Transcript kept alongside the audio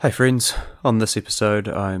Hey friends, on this episode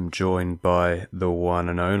I'm joined by the one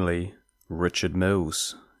and only Richard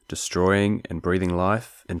Mills, destroying and breathing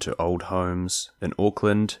life into old homes in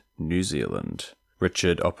Auckland, New Zealand.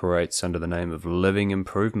 Richard operates under the name of Living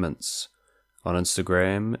Improvements on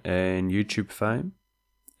Instagram and YouTube fame.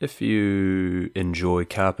 If you enjoy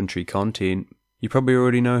carpentry content, you probably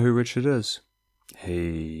already know who Richard is.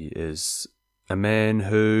 He is a man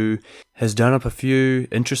who has done up a few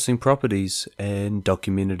interesting properties and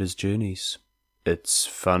documented his journeys. It's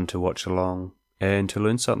fun to watch along and to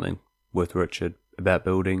learn something with Richard about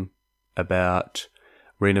building, about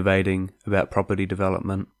renovating, about property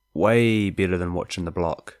development. Way better than watching The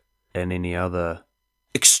Block and any other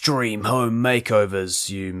extreme home makeovers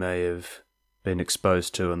you may have been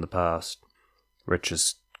exposed to in the past. Rich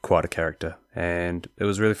is quite a character, and it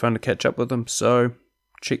was really fun to catch up with him, so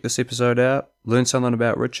check this episode out, learn something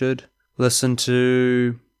about Richard, listen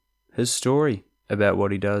to his story about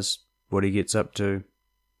what he does, what he gets up to,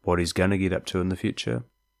 what he's going to get up to in the future.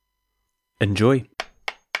 Enjoy.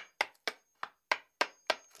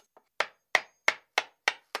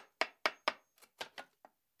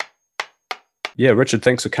 Yeah, Richard,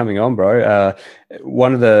 thanks for coming on, bro.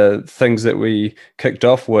 One of the things that we kicked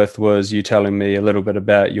off with was you telling me a little bit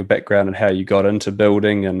about your background and how you got into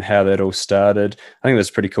building and how that all started. I think that's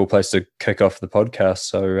a pretty cool place to kick off the podcast.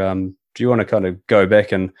 So do you want to kind of go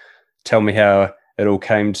back and tell me how it all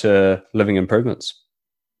came to Living Improvements?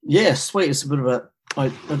 Yeah, sweet. It's a bit of a, I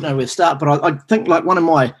don't know where to start, but I think like one of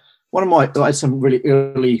my, I had some really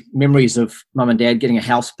early memories of mum and dad getting a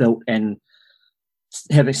house built and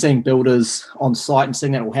seeing builders on site and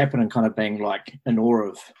seeing that all happen and kind of being like in awe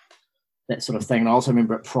of that sort of thing. And I also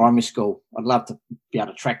remember at primary school, I'd love to be able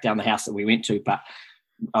to track down the house that we went to, but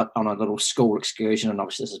on a little school excursion. And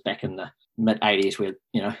obviously this is back in the mid 80s where,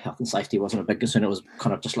 health and safety wasn't a big concern. It was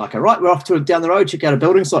kind of just like, all right, we're off to down the road, check out a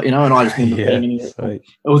building site, and I just remember it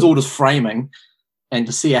was all just framing. And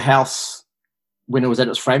to see a house when it was at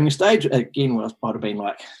its framing stage, again, might have been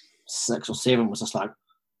like 6 or 7, was just like,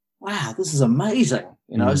 wow, this is amazing,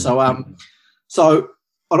 So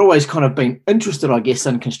I'd always kind of been interested, I guess,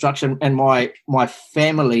 in construction. And my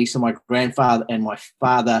family, so my grandfather and my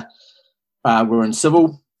father were in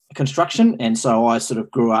civil construction, and so I sort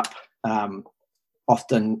of grew up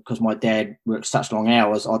often because my dad worked such long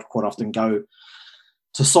hours. I'd quite often go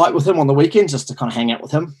to site with him on the weekends just to kind of hang out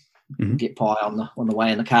with him, get pie on the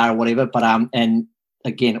way in the car or whatever. But and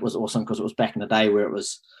again, it was awesome because it was back in the day where it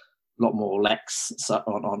was a lot more lax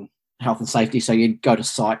on health and safety. So you'd go to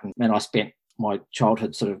site, and I spent my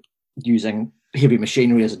childhood sort of using heavy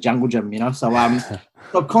machinery as a jungle gym, So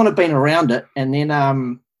I've kind of been around it, and then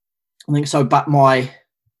I think so. But my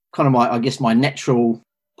my natural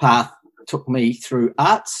path took me through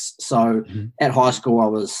arts. So at high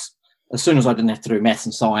school, as soon as I didn't have to do maths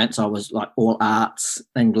and science, I was like all arts,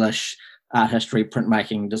 English, art history,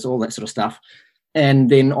 printmaking, just all that sort of stuff. And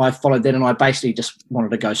then I followed that, and I basically just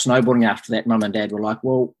wanted to go snowboarding after that. Mum and dad were like,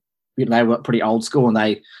 well, they were pretty old school, and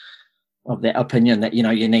they of that opinion that, you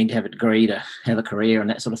need to have a degree to have a career and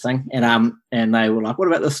that sort of thing. And they were like, what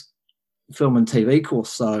about this film and TV course?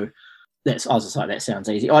 So I was just like, that sounds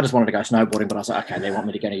easy. I just wanted to go snowboarding, but I was like, okay, they want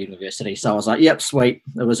me to go to university. So I was like, yep, sweet.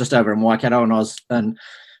 It was just over in Waikato, and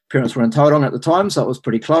parents were in Tauranga at the time, so it was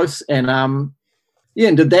pretty close. And and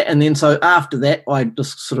did that. And then so after that, I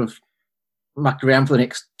just sort of mucked around for the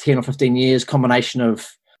next 10 or 15 years, combination of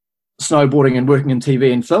snowboarding and working in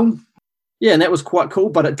TV and film. Yeah, and that was quite cool,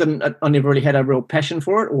 but I never really had a real passion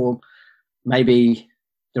for it, or maybe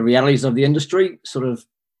the realities of the industry sort of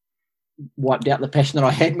wiped out the passion that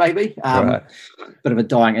I had, maybe. Right. Bit of a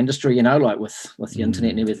dying industry, like with the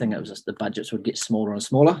internet and everything. It was just the budgets would get smaller and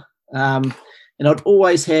smaller. And I'd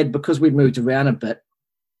always had, because we'd moved around a bit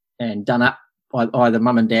and done up by either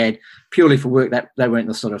mum and dad purely for work, that they weren't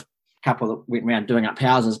the sort of couple that went around doing up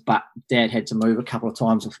houses, but dad had to move a couple of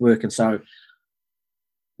times with work. And so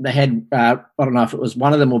they had, I don't know if it was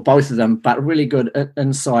one of them or both of them, but really good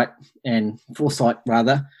insight and foresight,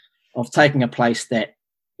 rather, of taking a place that,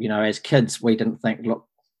 as kids, we didn't think looked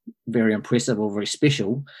very impressive or very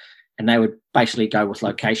special. And they would basically go with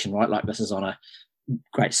location, right? Like, this is on a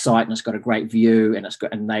great site and it's got a great view,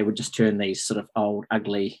 and they would just turn these sort of old,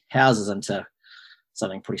 ugly houses into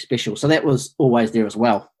something pretty special. So that was always there as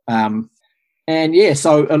well. So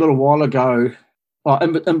a little while ago,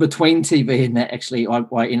 in between TV and that, actually,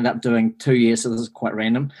 I ended up doing 2 years, so this is quite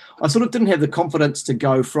random. I sort of didn't have the confidence to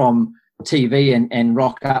go from TV and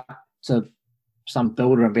rock up to some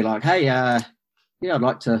builder and be like, hey, I'd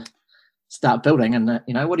like to start building. And,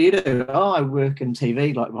 what do you do? Oh, I work in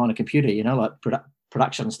TV, like behind a computer, like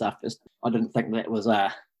production stuff. I didn't think that was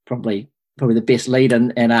probably probably the best lead,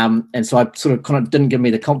 and so I sort of kind of didn't give me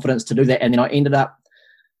the confidence to do that, and then I ended up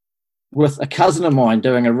with a cousin of mine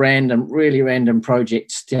doing a really random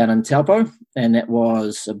project down in Taupo, and that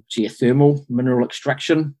was a geothermal mineral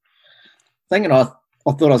extraction thing, and I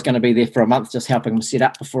thought I was going to be there for a month just helping them set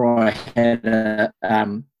up before I had a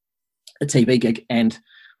TV gig, and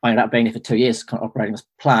I ended up being there for 2 years, kind of operating this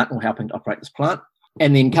plant or helping to operate this plant.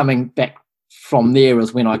 And then coming back from there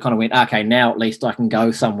is when I kind of went, okay, now at least I can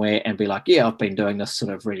go somewhere and be like, yeah, I've been doing this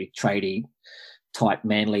sort of really tradey type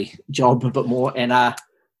manly job a bit more. And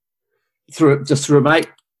through a mate,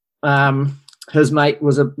 his mate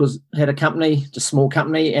had a company, just a small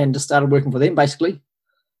company, and just started working for them basically.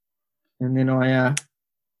 And then I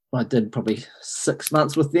did probably 6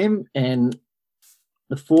 months with them, and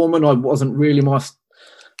the foreman, I wasn't really my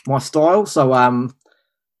style. So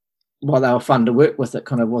while they were fun to work with, it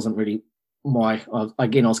kind of wasn't really I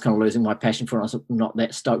was kind of losing my passion for it. I was not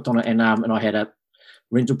that stoked on it, and I had a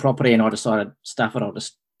rental property, and I decided, stuff it, I'll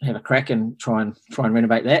just have a crack and try and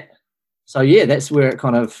renovate that. So yeah, that's where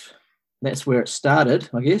it started,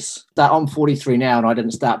 I guess. I'm 43 now, and I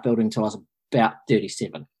didn't start building until I was about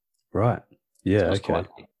 37. Right. Yeah. So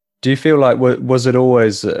okay. Do you feel like, was it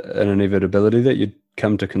always an inevitability that you'd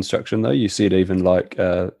come to construction though? You said even like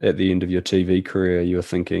at the end of your TV career, you were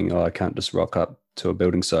thinking, oh, I can't just rock up to a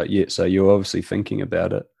building site yet. So you're obviously thinking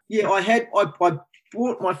about it. Yeah, I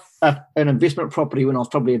bought an investment property when I was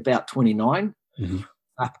probably about 29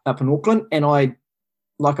 up in Auckland. And I'm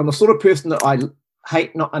the sort of person that I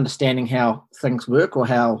hate not understanding how things work, or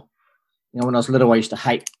how, when I was little, I used to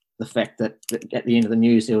hate the fact that at the end of the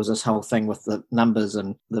news, there was this whole thing with the numbers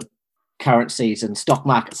and the currencies and stock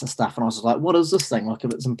markets and stuff. And I was like, what is this thing? Like,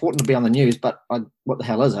 if it's important to be on the news, but what the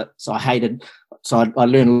hell is it? So I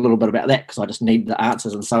learned a little bit about that because I just needed the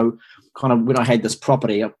answers. And so kind of when I had this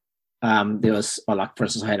property, there was, for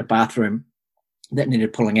instance, I had a bathroom that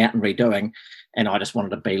needed pulling out and redoing. And I just wanted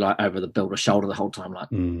to be like over the builder's shoulder the whole time. Like,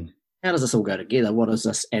 how does this all go together? What is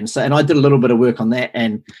this? And I did a little bit of work on that,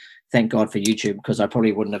 and thank God for YouTube, because I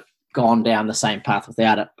probably wouldn't have gone down the same path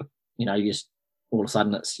without it. You just, all of a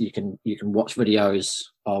sudden you can watch videos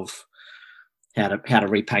of how to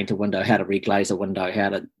repaint a window, how to reglaze a window, how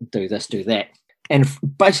to do this, do that. And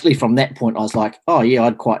basically from that point, I was like, oh yeah,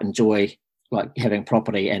 I'd quite enjoy like having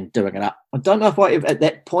property and doing it up. I don't know if at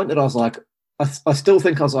that point that I was like, I still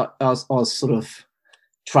think I was sort of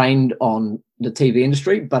trained on the TV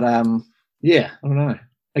industry, but yeah, I don't know.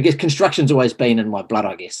 I guess construction's always been in my blood,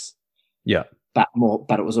 I guess. Yeah. But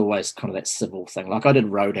it was always kind of that civil thing. Like I did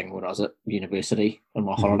roading when I was at university on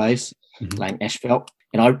my holidays, laying asphalt,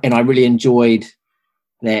 and I really enjoyed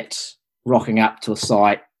that, rocking up to a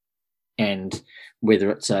site, and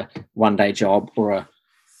whether it's a 1-day job or a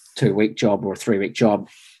 2-week job or a 3-week job,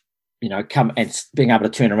 come and being able to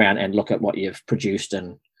turn around and look at what you've produced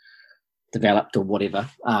and developed or whatever.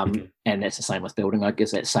 And that's the same with building. I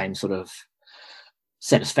guess that same sort of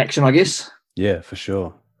satisfaction, I guess. Yeah, for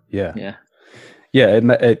sure. Yeah. Yeah,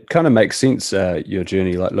 it kind of makes sense, your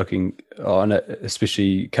journey, like looking on it,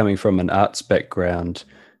 especially coming from an arts background.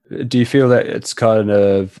 Do you feel that it's kind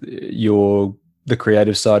of the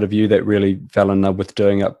creative side of you that really fell in love with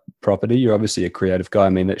doing up property? You're obviously a creative guy. I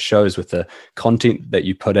mean, it shows with the content that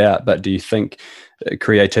you put out, but do you think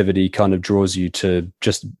creativity kind of draws you to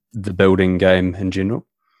just the building game in general?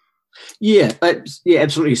 Yeah,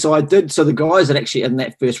 absolutely. So I did. So the guys that actually in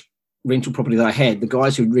that first rental property that I had, the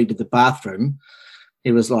guys who redid the bathroom,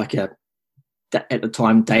 it was like at the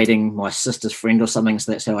time dating my sister's friend or something,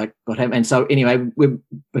 so that's how I got him. And so anyway, we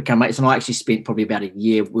became mates, and I actually spent probably about a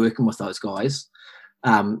year working with those guys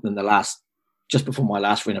just before my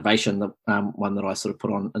last renovation, the one that I sort of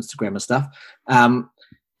put on Instagram and stuff.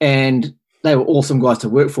 And they were awesome guys to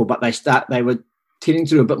work for, but they were tending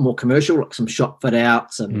to do a bit more commercial, like some shop fit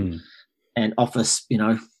outs and office,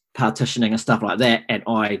 partitioning and stuff like that. And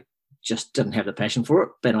I just didn't have the passion for it.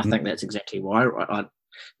 But I think that's exactly why I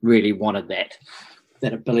really wanted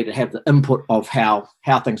that ability to have the input of how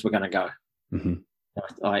things were going to go.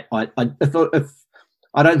 I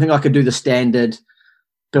don't think I could do the standard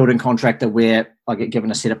building contractor where I get given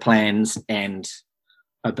a set of plans and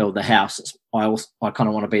I build the house. I kind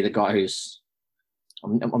of want to be the guy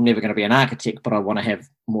I'm never going to be an architect, but I want to have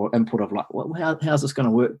more input of like, well, how's this going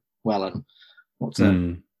to work well, and what's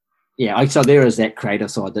so there is that creative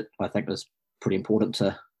side that I think is pretty important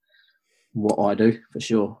to what I do, for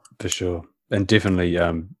sure. For sure. And definitely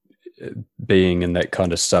being in that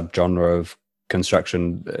kind of subgenre of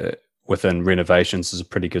construction within renovations is a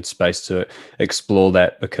pretty good space to explore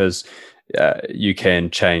that, because you can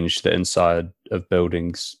change the inside of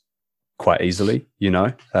buildings quite easily,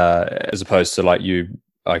 as opposed to like you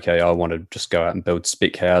okay, I want to just go out and build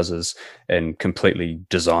spec houses and completely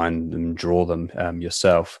design and draw them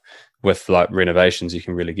yourself. With like renovations, you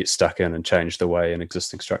can really get stuck in and change the way an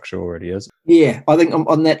existing structure already is. Yeah, I think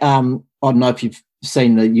on that, I don't know if you've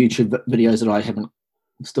seen the YouTube videos that I haven't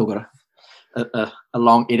still got a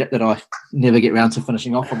long edit that I never get around to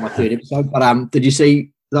finishing off on my third episode. But did you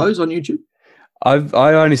see those on YouTube?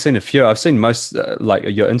 I only seen a few. I've seen most like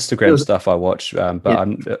your Instagram stuff I watch, but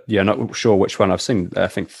yeah. I'm not sure which one. I've seen I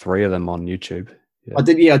think 3 of them on YouTube. Yeah.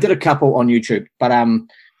 I did a couple on YouTube, but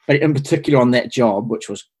in particular on that job, which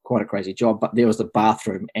was quite a crazy job, but there was the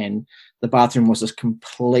bathroom, and the bathroom was this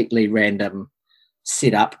completely random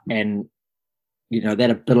setup, and that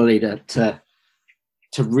ability to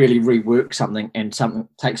really rework something and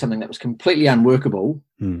take something that was completely unworkable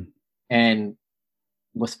and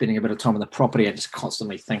was spending a bit of time on the property and just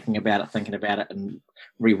constantly thinking about it and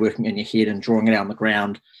reworking in your head and drawing it out on the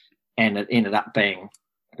ground, and it ended up being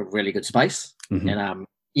a really good space. And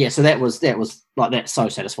so that was like, that's so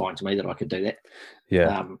satisfying to me that I could do that.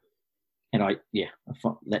 And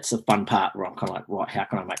that's the fun part where I'm kind of like, right, how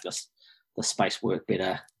can I make the space work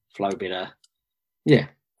better, flow better?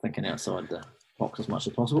 Thinking outside the box as much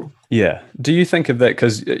as possible. Do you think of that,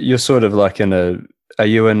 because you're sort of like are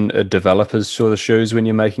you in a developer's sort of shoes when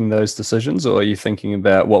you're making those decisions, or are you thinking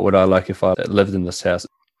about what would I like if I lived in this house?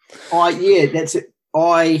 That's it.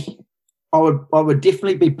 I would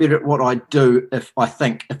definitely be better at what I do if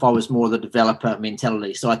I was more the developer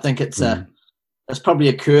mentality. So I think it's probably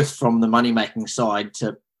a curse from the money making side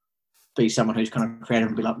to be someone who's kind of creative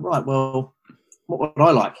and be like, right, well, what would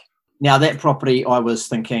I like? Now that property, I was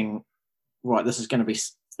thinking, right, this is going to be,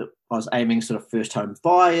 I was aiming sort of first home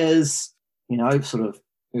buyers, sort of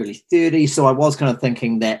early 30s. So I was kind of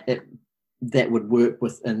thinking that that would work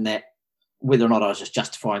within that, whether or not I was just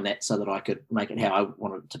justifying that so that I could make it how I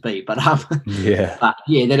wanted it to be. But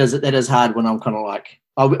that is hard when I'm kind of like,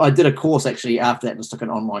 I did a course actually after that, just took an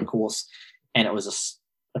online course, and it was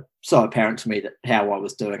so apparent to me that how I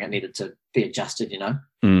was doing it needed to be adjusted,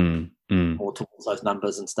 more towards those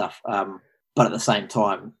numbers and stuff. But at the same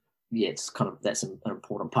time, it's kind of, that's an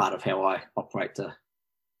important part of how I operate to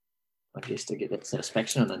get that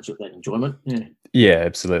satisfaction and that enjoyment. Yeah,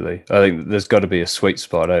 absolutely. I think there's got to be a sweet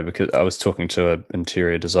spot, because I was talking to an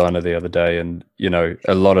interior designer the other day, and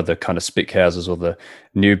a lot of the kind of spec houses or the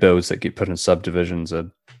new builds that get put in subdivisions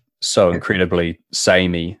are so incredibly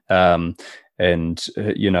samey. And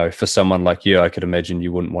for someone like you, I could imagine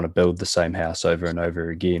you wouldn't want to build the same house over and over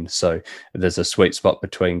again. So there's a sweet spot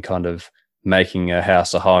between kind of making a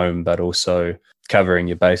house a home, but also covering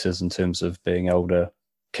your bases in terms of being able to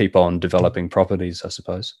keep on developing properties, I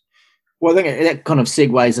suppose. Well, I think that kind of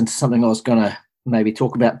segues into something I was going to maybe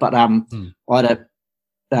talk about. But I had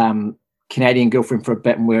a Canadian girlfriend for a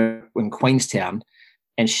bit, and we're in Queenstown,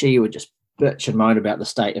 and she would just bitch and moan about the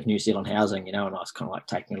state of New Zealand housing, and I was kind of like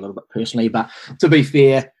taking it a little bit personally. But to be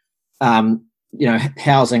fair,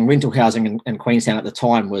 rental housing in Queenstown at the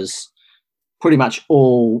time was pretty much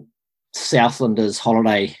all Southlanders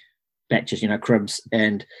holiday batches, cribs,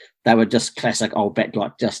 and they were just classic old bat,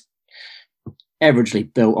 like just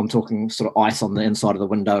averagely built. I'm talking sort of ice on the inside of the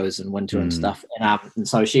windows in winter and stuff. And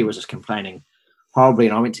so she was just complaining horribly.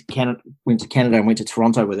 And I went to Canada and went to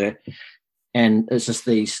Toronto with her, and it's just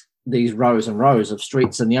these rows and rows of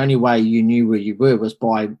streets, and the only way you knew where you were was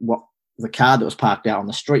by what the car that was parked out on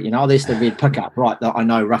the street. There's the red pickup, right? That I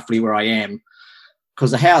know roughly where I am,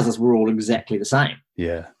 because the houses were all exactly the same.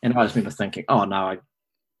 Yeah. And I just remember thinking, oh no,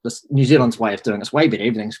 this New Zealand's way of doing it's way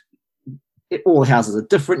better. All the houses are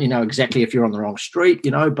different. You know exactly if you're on the wrong street.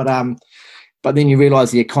 But then you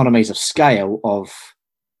realise the economies of scale of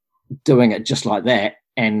doing it just like that,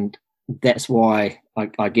 and that's why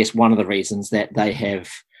I guess one of the reasons that they have,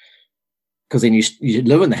 because then you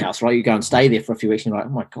live in the house, right? You go and stay there for a few weeks, and you're like,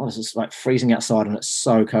 oh my god, this is like freezing outside, and it's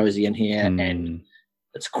so cozy in here, and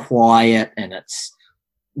it's quiet, and it's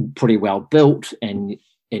pretty well built, and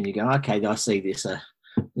you go, okay, I see there's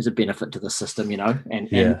a benefit to the system,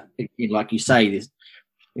 and like you say, you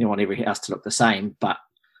don't want every house to look the same, but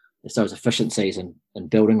there's those efficiencies in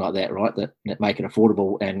building like that, right? That make it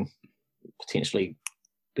affordable and potentially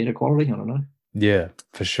better quality. I don't know. Yeah,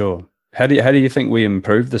 for sure. How do you think we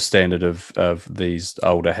improve the standard of these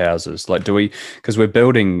older houses? Like, because we're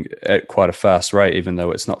building at quite a fast rate, even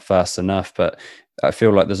though it's not fast enough, but I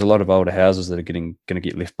feel like there's a lot of older houses that are going to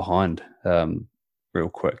get left behind real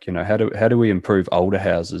quick. How do we improve older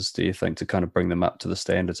houses, do you think, to kind of bring them up to the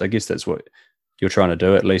standards? I guess that's what you're trying to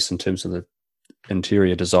do, at least in terms of the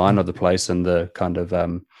interior design of the place and the kind of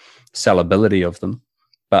sellability of them.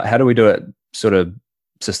 But how do we do it sort of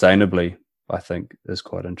sustainably, I think, is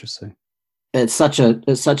quite interesting. it's such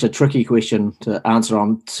a tricky question to answer.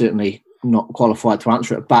 I'm certainly not qualified to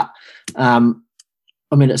answer it, but I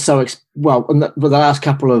mean, it's so well. With the last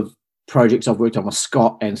couple of projects I've worked on with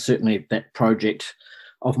Scott, and certainly that project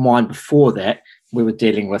of mine before that, we were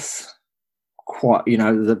dealing with quite,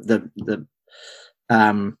 the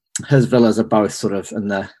his villas are both sort of in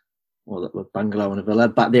the bungalow and a villa,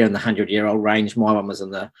 but they're in the 100-year-old range. My one was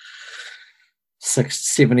in the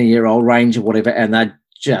 70-year-old range or whatever, and they're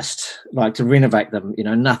just like to renovate them.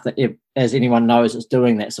 Nothing. As anyone knows, it's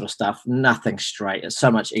doing that sort of stuff. Nothing straight. It's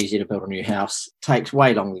so much easier to build a new house. Takes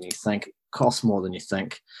way longer than you think. Costs more than you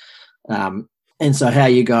think. And so, how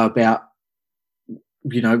you go about,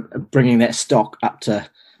 bringing that stock up to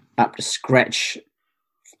scratch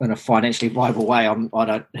in a financially viable way, I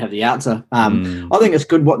don't have the answer. I think it's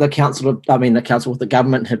good what the council with the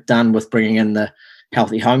government have done with bringing in the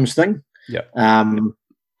healthy homes thing. Yeah. I'm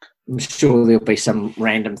sure there'll be some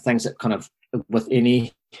random things that kind of with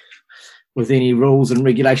any rules and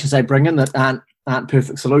regulations they bring in that aren't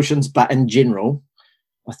perfect solutions, but in general,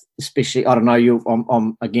 especially, I don't know,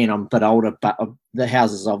 I'm a bit older, but the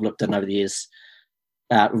houses I've lived in over the years,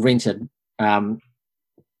 rented,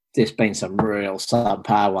 there's been some real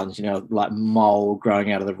subpar ones, like mold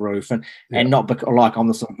growing out of the roof, and not like I'm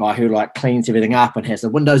the sort of guy who like cleans everything up and has the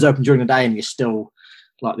windows open during the day, and you're still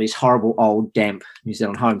like these horrible old damp New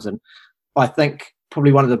Zealand homes. And I think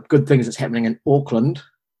probably one of the good things that's happening in Auckland,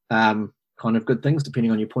 kind of good things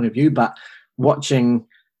depending on your point of view, but watching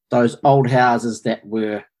those old houses that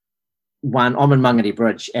were I'm in Mangere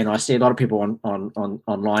Bridge, and I see a lot of people on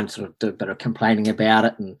online sort of do a bit of complaining about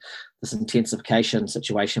it and this intensification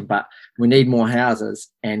situation, but we need more houses.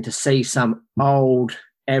 And to see some old,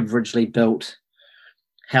 averagely built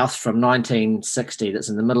house from 1960 that's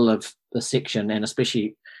in the middle of the section, and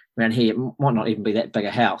especially around here, it might not even be that big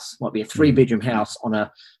a house, might be a 3-bedroom house on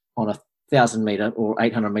a 1,000-metre or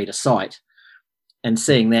 800-metre site, and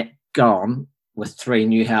seeing that gone with 3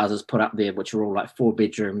 new houses put up there, which are all like 4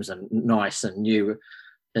 bedrooms and nice and new,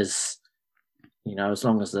 is, as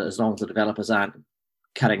long as the developers aren't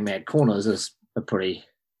cutting mad corners, is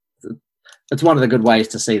it's one of the good ways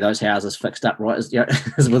to see those houses fixed up, right?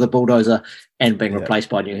 Is with a bulldozer and being replaced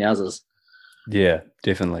by new houses. Yeah,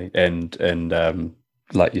 definitely. And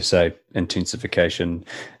like you say, intensification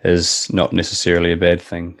is not necessarily a bad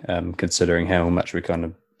thing, considering how much we're kind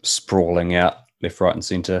of sprawling out left, right, and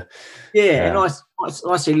centre. Yeah, and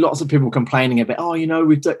I see lots of people complaining about,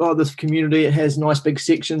 we've got this community, it has nice big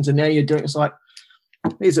sections, and now you're doing it's like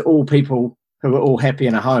these are all people who are all happy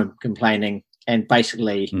in a home complaining, and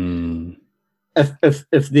basically,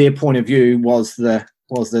 if their point of view was the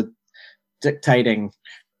dictating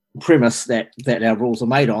premise that our rules are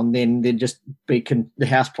made on, then there'd just be the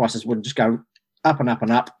house prices would just go up and up and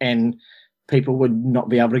up, and people would not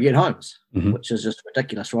be able to get homes, which is just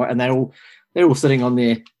ridiculous, right? And they're all sitting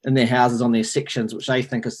in their houses on their sections, which they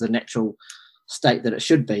think is the natural state that it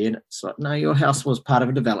should be. And it's like, no, your house was part of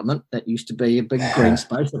a development that used to be a big green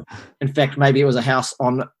space. In fact, maybe it was a house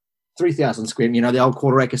on 3,000 square, the old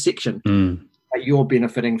quarter-acre section. But you're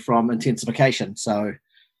benefiting from intensification. So,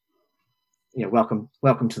 welcome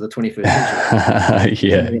to the 21st century.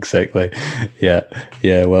 Yeah, exactly.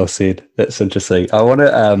 Yeah, well said. That's interesting. I want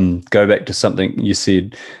to go back to something you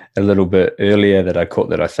said a little bit earlier that I caught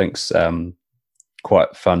that I think's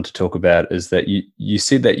quite fun to talk about, is that you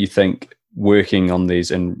said that you think working on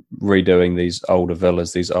these and redoing these older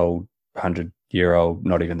villas, these old 100-year-old,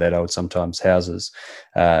 not even that old sometimes, houses,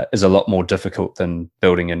 is a lot more difficult than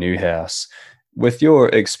building a new house. With your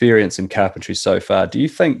experience in carpentry so far, do you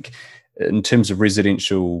think, in terms of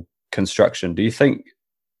residential construction, do you think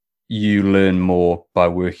you learn more by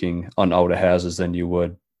working on older houses than you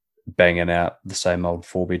would banging out the same old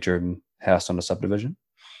 4-bedroom house on a subdivision?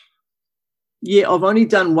 Yeah, I've only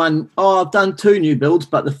done one. I've done 2 new builds,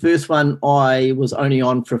 but the first one I was only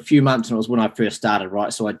on for a few months, and it was when I first started,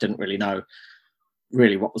 right? So I didn't really know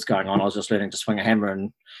what was going on. I was just learning to swing a hammer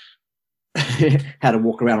and how to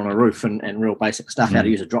walk around on a roof and real basic stuff, how to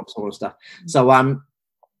use a drop saw and stuff. So,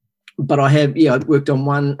 but I have, I worked on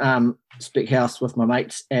one spec house with my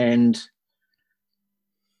mates, and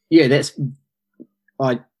that's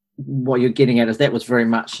what you're getting at is that was very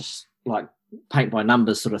much like paint by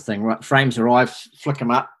numbers sort of thing, right? Frames arrive, flick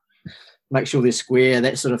them up, make sure they're square,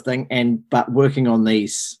 that sort of thing. But working on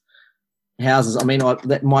these houses, I mean,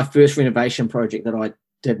 my first renovation project that I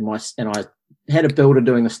did, and I had a builder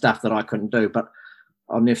doing the stuff that I couldn't do, but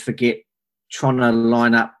I'll never forget trying to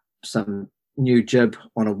line up some new jib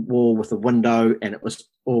on a wall with a window, and it was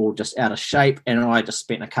all just out of shape, and I just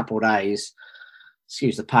spent a couple of days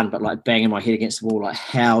excuse the pun, but like banging my head against the wall, like,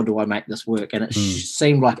 how do I make this work? And it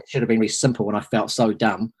seemed like it should have been really simple, and I felt so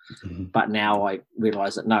dumb. But now I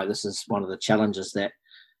realize that no, this is one of the challenges that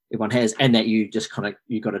everyone has, and that you just kind of,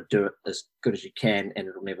 you got to do it as good as you can, and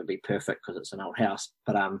it'll never be perfect because it's an old house.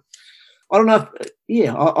 But I don't know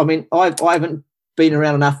if, I mean, I haven't been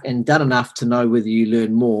around enough and done enough to know whether you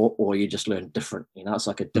learn more or you just learn different. You know, it's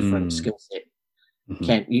like a different skill set.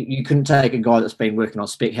 You couldn't take a guy that's been working on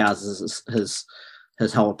spec houses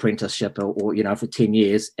his whole apprenticeship or you know, for 10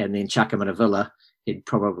 years, and then chuck him in a villa. He'd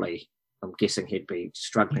probably, I'm guessing he'd be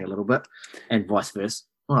struggling a little bit, and vice versa.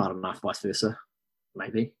 Well, I don't know if vice versa,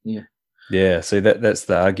 maybe. Yeah, so that's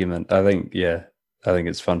the argument. I think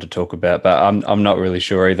it's fun to talk about, but I'm not really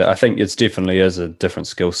sure either. I think it's definitely is a different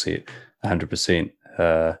skill set, 100%.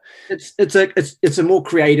 It's a more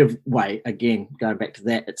creative way. Again, going back to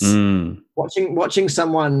that, it's watching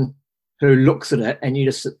someone who looks at it, and you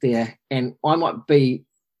just sit there, and I might be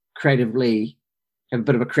creatively have a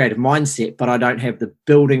bit of a creative mindset, but I don't have the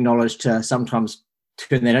building knowledge to sometimes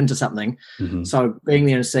turn that into something. So being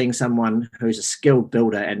there and seeing someone who's a skilled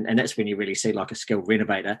builder, and that's when you really see like a skilled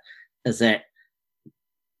renovator, is that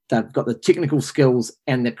they've got the technical skills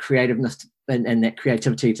and the creativeness and that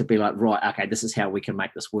creativity to be like, right, okay, this is how we can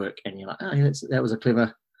make this work. And you're like, oh, yeah, that was a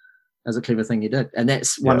clever thing you did. And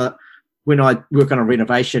that's one of the, when I work on a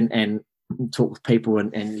renovation and talk with people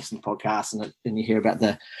and listen to podcasts, and you hear about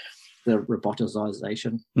the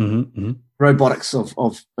roboticization, robotics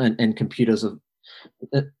of and computers of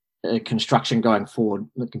construction going forward,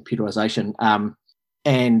 the computerization,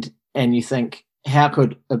 and you think, how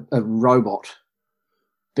could a robot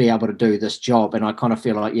be able to do this job? And I kind of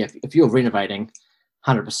feel like, if you're renovating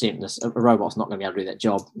 100%, a robot's not going to be able to do that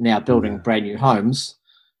job. Now, building brand new homes,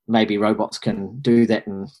 maybe robots can do that,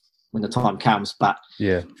 and when the time comes, but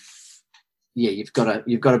you've got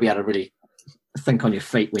to be able to really think on your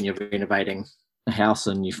feet when you're renovating a house,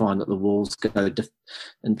 and you find that the walls go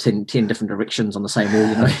in 10 different directions on the same wall,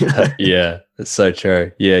 you know. Yeah, that's so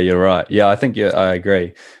true. Yeah, you're right. Yeah, I think I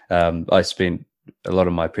agree. I spent a lot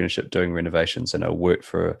of my apprenticeship doing renovations, and I worked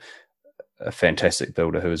for a fantastic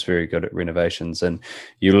builder who was very good at renovations. And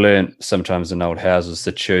you learn sometimes in old houses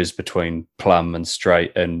to choose between plumb and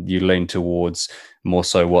straight, and you lean towards more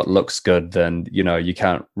so what looks good than, you know, you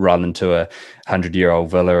can't run into a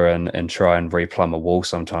 100-year-old villa and try and replumb a wall.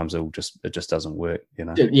 Sometimes it just doesn't work, you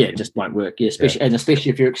know. Yeah, it just won't work. Yeah,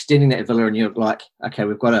 especially if you're extending that villa and you're like, okay,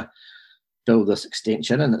 we've got to build this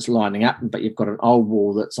extension and it's lining up, but you've got an old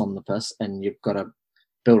wall that's on the piss, and you've got to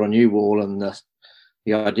build a new wall, and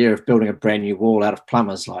the idea of building a brand new wall out of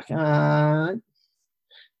plumbers, like, you got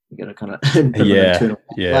to kind of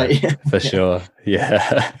for sure.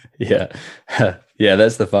 Yeah,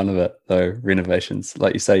 that's the fun of it though. Renovations,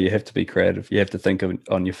 like you say, you have to be creative. You have to think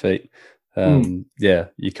on your feet. You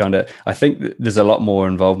kind of, I think there's a lot more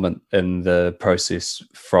involvement in the process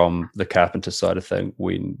from the carpenter side of thing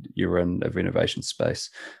when you're in a renovation space.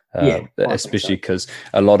 Especially because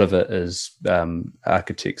a lot of it is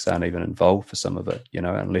architects aren't even involved for some of it, you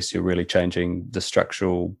know, unless you're really changing the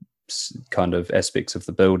structural kind of aspects of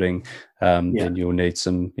the building, then you'll need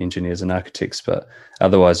some engineers and architects. But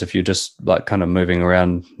otherwise, if you're just like kind of moving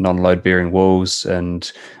around non-load bearing walls, and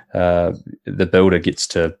the builder gets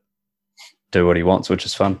to do what he wants, which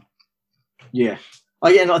is fun. And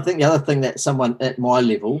I think the other thing that someone at my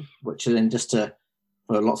level, which then just for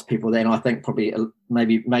lots of people, then I think probably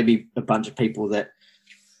maybe a bunch of people that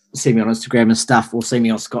see me on Instagram and stuff, or see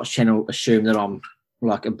me on Scott's channel, assume that I'm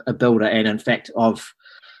like a builder. And in fact,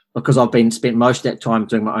 because I've spent most of that time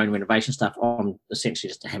doing my own renovation stuff, I'm essentially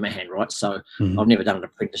just a hammerhand, right? So I've never done an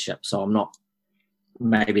apprenticeship, so I'm not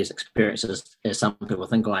maybe as experienced as some people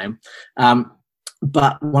think I am.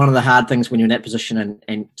 But one of the hard things when you're in that position,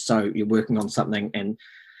 and so you're working on something, and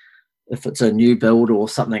if it's a new build or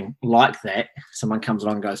something like that, someone comes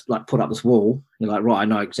along and goes, like, put up this wall. You're like, right, I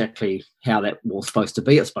know exactly how that wall's supposed to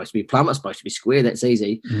be. It's supposed to be plumb. It's supposed to be square. That's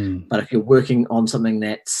easy. But if you're working on something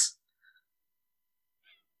that's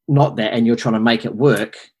not that, and you're trying to make it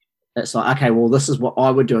work, it's like, okay, well, this is what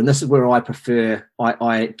I would do, and this is where I prefer.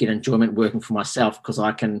 I get enjoyment working for myself, because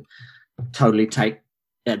I can totally take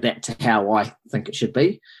that to how I think it should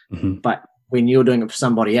be. But when you're doing it for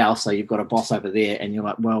somebody else, so you've got a boss over there, and you're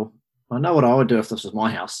like, well, I know what I would do if this was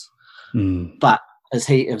my house, but is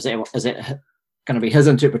that going to be his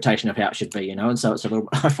interpretation of how it should be, you know? And so it's a little,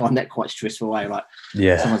 I find that quite stressful. Way, like,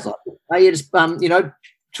 someone's like, hey, you just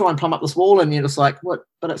try and plumb up this wall, and you're just like, what?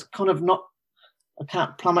 But it's kind of not. I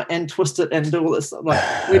can't plumb it and twist it and do all this.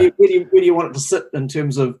 Like, where do you want it to sit in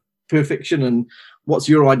terms of perfection, and what's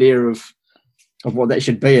your idea of of what that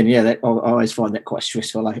should be. And yeah, that I always find that quite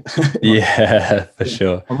stressful. Like, Yeah, for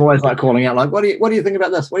sure. I'm always like calling out, like, what do you think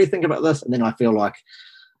about this? What do you think about this? And then I feel like,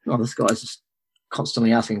 oh, this guy's just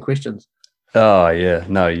constantly asking questions. Oh yeah,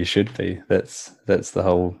 no, you should be. That's the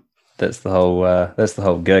whole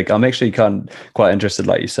gig. I'm actually quite interested,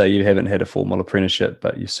 like you say, you haven't had a formal apprenticeship,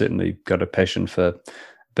 but you've certainly got a passion for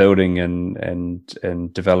building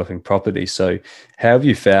and developing property. So how have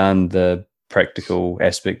you found the practical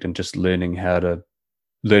aspect and just learning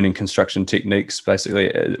construction techniques?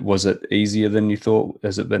 Basically, was it easier than you thought?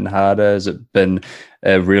 Has it been harder? Has it been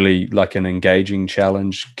really like an engaging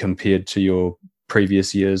challenge compared to your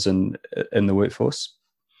previous years in the workforce?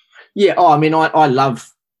 Yeah. Oh, I mean, I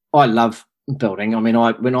love building. I mean,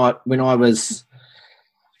 when I was,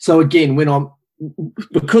 so again,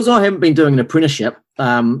 because I haven't been doing an apprenticeship,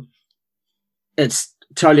 it's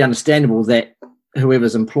totally understandable that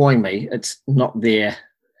whoever's employing me, it's not their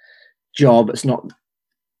job, it's not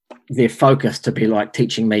their focus to be like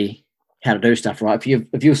teaching me how to do stuff, right?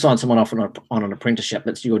 If you sign someone off on an apprenticeship,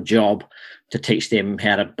 it's your job to teach them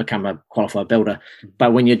how to become a qualified builder.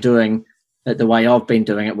 But when you're doing it the way I've been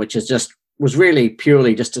doing it, which was really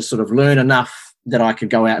purely just to sort of learn enough that I could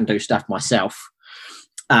go out and do stuff myself.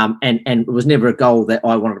 And it was never a goal that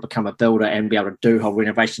I wanted to become a builder and be able to do whole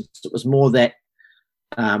renovations. It was more that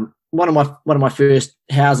one of my first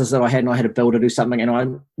houses that I had, and I had a builder do something, and I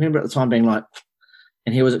remember at the time being like,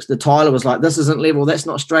 and the tiler was like, this isn't level, that's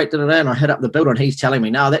not straight, and I hit up the builder and he's telling me,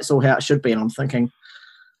 no, that's all how it should be. And I'm thinking,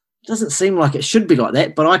 it doesn't seem like it should be like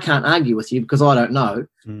that, but I can't argue with you because I don't know.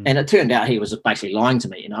 And it turned out he was basically lying to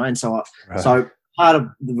me, and so part of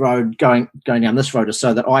the road going down this road is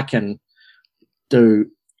so that I can do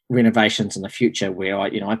renovations in the future where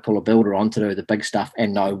I pull a builder on to do the big stuff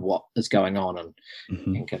and know what is going on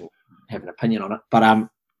and can have an opinion on it.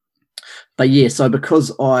 But yeah, so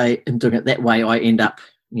because I am doing it that way, I end up,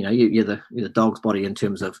 you're the dog's body in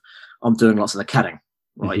terms of I'm doing lots of the cutting,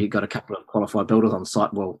 right? You've got a couple of qualified builders on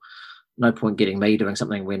site. Well, no point getting me doing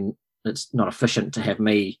something when it's not efficient to have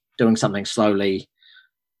me doing something slowly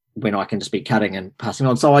when I can just be cutting and passing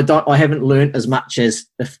on. So I haven't learned as much as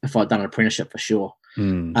if I'd done an apprenticeship for sure.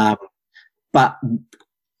 But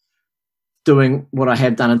doing what I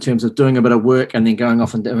have done in terms of doing a bit of work and then going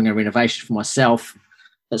off and doing a renovation for myself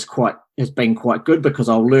has been quite good, because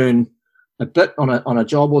I'll learn a bit on a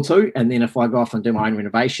job or two, and then if I go off and do my own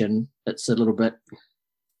renovation, it's a little bit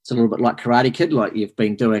like Karate Kid. Like, you've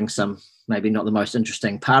been doing some maybe not the most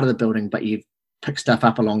interesting part of the building, but you've picked stuff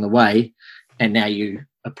up along the way, and now you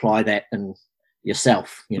apply that in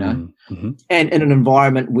yourself, and in an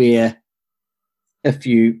environment where if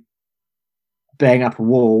you bang up a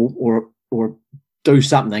wall or do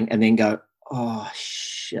something and then go, oh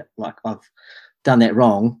shit, like I've done that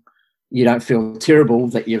wrong, you don't feel terrible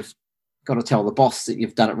that you've got to tell the boss that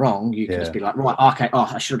you've done it wrong. You can just be like, right, okay,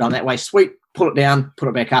 I should have done that way, sweet, pull it down, put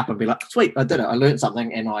it back up, and be like, sweet, I did it, I learned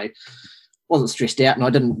something, and I wasn't stressed out, and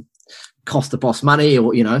I didn't cost the boss money,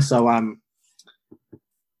 or so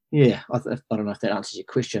yeah, I don't know if that answers your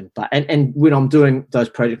question, but and when I'm doing those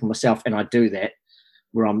projects myself, and I do that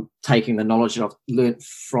where I'm taking the knowledge that I've learnt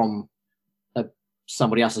from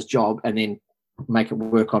somebody else's job and then make it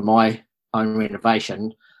work on my own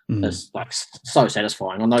renovation, is like so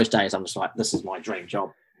satisfying. On those days, I'm just like, this is my dream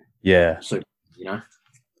job. Yeah. So,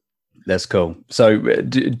 That's cool. So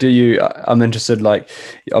do you, I'm interested, like,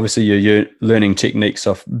 obviously you're learning techniques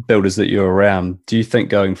off builders that you're around. Do you think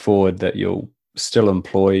going forward that you'll still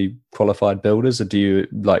employ qualified builders, or do you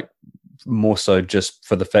like more so just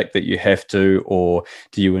for the fact that you have to, or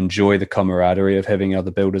do you enjoy the camaraderie of having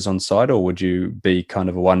other builders on site, or would you be kind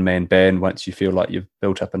of a one-man band once you feel like you've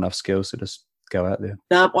built up enough skills to just go out there?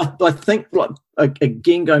 I think, like,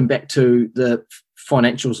 again, going back to the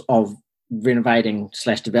financials of renovating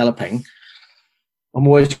 / developing, I'm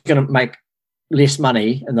always going to make less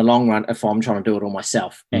money in the long run if I'm trying to do it all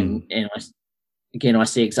myself. And I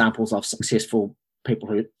see examples of successful people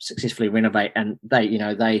who successfully renovate, and they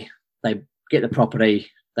get the property,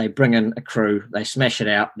 they bring in a crew, they smash it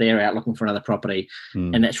out, they're out looking for another property,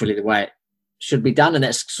 and that's really the way it should be done. And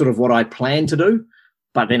that's sort of what I plan to do.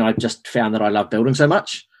 But then I just found that I love building so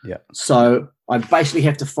much. Yeah. So I basically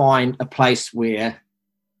have to find a place where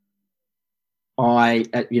a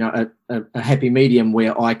happy medium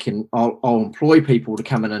where I'll employ people to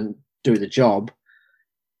come in and do the job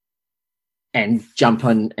and jump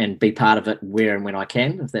in and be part of it where and when I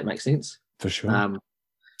can, if that makes sense. For sure.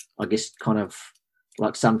 I guess kind of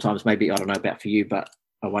like sometimes, maybe, I don't know about for you, but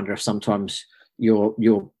I wonder if sometimes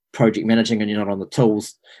you're project managing and you're not on the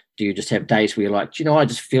tools. Do you just have days where you're like, I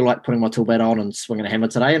just feel like putting my tool bed on and swinging a hammer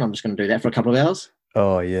today, and I'm just going to do that for a couple of hours?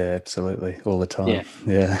 Oh yeah, absolutely, all the time. Yeah,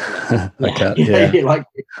 Yeah, I yeah, can't. yeah. Yeah. You like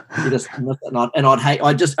you just miss it. I'd hate.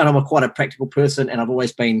 And I'm quite a practical person, and I've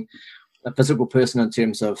always been a physical person in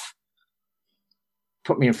terms of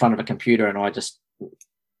put me in front of a computer, and I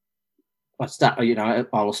start,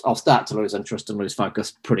 I'll start to lose interest and lose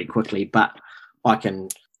focus pretty quickly, but I can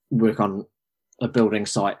work on a building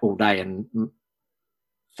site all day and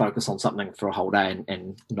focus on something for a whole day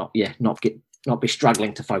and not be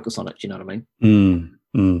struggling to focus on it. Do you know what I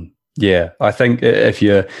mean? Yeah, I think if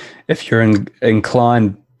you're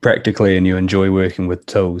inclined practically and you enjoy working with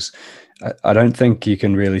tools, I don't think you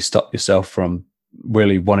can really stop yourself from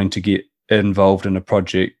really wanting to get involved in a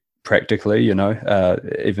project practically.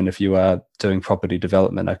 Even if you are doing property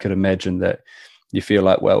development, I could imagine that you feel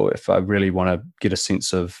like, well, if I really want to get a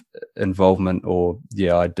sense of involvement, or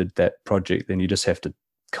I did that project, then you just have to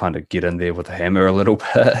kind of get in there with a hammer a little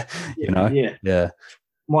bit. Yeah. Yeah.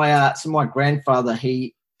 My grandfather,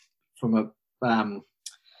 he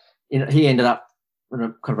he ended up in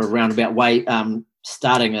a kind of a roundabout way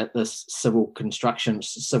starting at this civil construction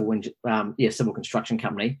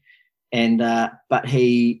company, and but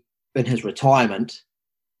he, in his retirement,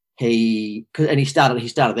 he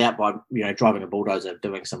started out by driving a bulldozer,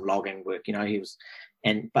 doing some logging work.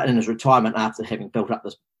 But in his retirement, after having built up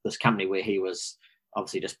this company where he was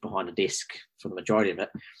obviously just behind a desk for the majority of it,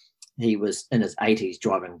 he was in his 80s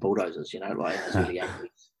driving bulldozers, like in his early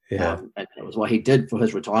 80s. Yeah. And it was what he did for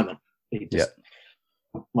his retirement. He just,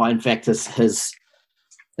 in fact,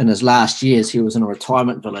 in his last years, he was in a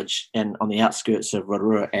retirement village and on the outskirts of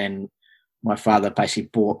Rotorua, and my father basically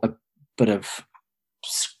bought a bit of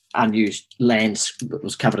unused land that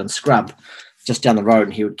was covered in scrub just down the road,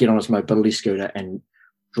 and he would get on his mobility scooter and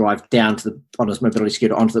drive down on his mobility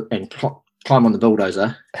scooter and climb on the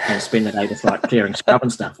bulldozer and spend the day just like clearing scrub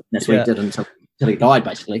and stuff. And that's what he did until he died,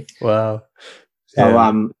 basically. Wow. So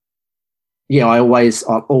I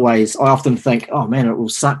often think, oh man, it will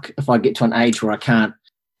suck if I get to an age where I can't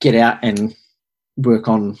get out and work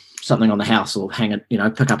on something on the house or hang it,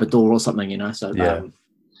 pick up a door or something, So I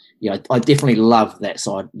definitely love that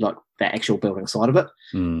side, like the actual building side of it.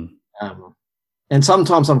 And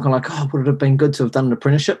sometimes I'm kind of like, oh, would it have been good to have done an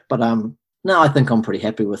apprenticeship? But no, I think I'm pretty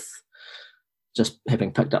happy with just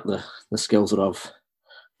having picked up the skills that I've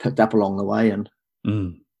picked up along the way. And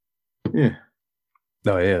yeah.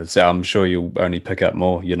 Oh yeah, so I'm sure you'll only pick up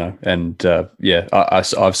more, and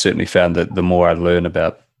I've certainly found that the more I learn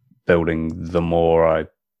about building, the more I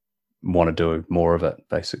want to do more of it,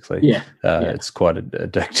 basically. It's quite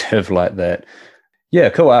addictive like that. Yeah,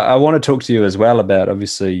 cool. I want to talk to you as well about,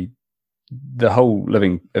 obviously, the whole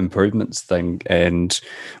living improvements thing and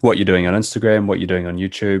what you're doing on Instagram, what you're doing on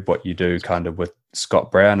YouTube, what you do kind of with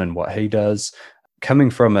Scott Brown and what he does. Coming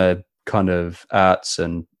from a kind of arts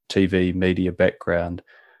and TV media background,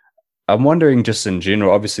 I'm wondering, just in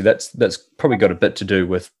general, obviously that's probably got a bit to do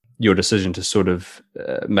with your decision to sort of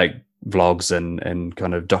make vlogs and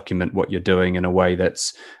kind of document what you're doing in a way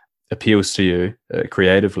that's appeals to you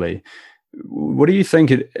creatively. What do you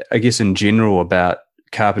think, I guess, in general, about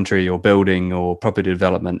carpentry or building or property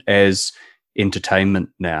development as entertainment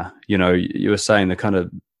now? You were saying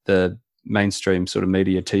the mainstream sort of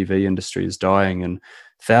media TV industry is dying, and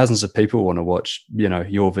thousands of people want to watch,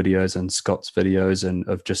 your videos and Scott's videos and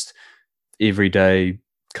of just everyday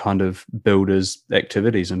kind of builders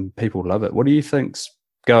activities, and people love it. What do you think's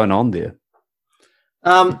going on there?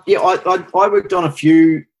 I worked on a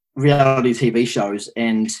few reality TV shows,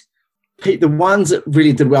 and the ones that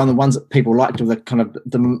really did well and the ones that people liked were the kind of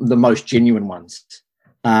the most genuine ones.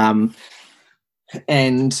 And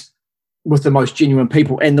with the most genuine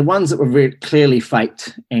people, and the ones that were very clearly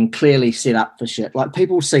faked and clearly set up for shit. Like,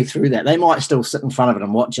 people see through that. They might still sit in front of it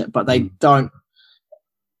and watch it, but they don't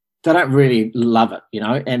really love it,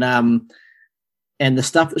 and the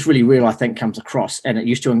stuff that's really real, I think, comes across, and it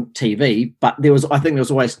used to on TV, but there was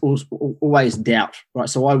always doubt, right?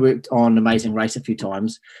 So I worked on Amazing Race a few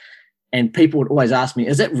times, and people would always ask me,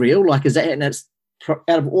 is that real? Like, is that, and it's, out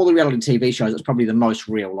of all the reality TV shows, it's probably the most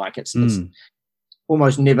real. Like, it's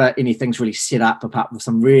almost never anything's really set up, apart from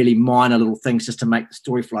some really minor little things just to make the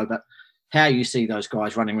story flow. But how you see those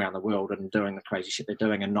guys running around the world and doing the crazy shit they're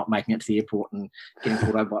doing and not making it to the airport and getting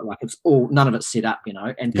pulled over, like, it's all, none of it's set up,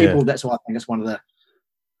 and people, that's why I think it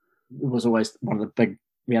was always one of the big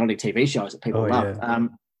reality TV shows that people love.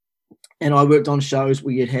 And I worked on shows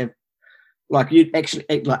where you'd have, like, you'd actually,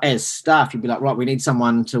 like, as staff, you'd be like, right, we need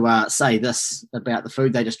someone to say this about the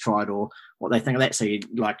food they just tried or what they think of that. So you'd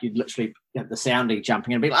literally have the soundie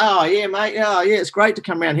jumping in and be like, oh yeah, mate, oh yeah, it's great to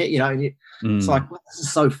come around here, and it's like, well, this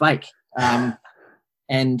is so fake. And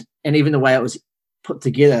even the way it was put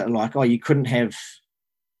together, like, oh, you couldn't have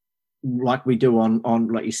like we do on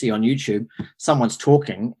like you see on YouTube, someone's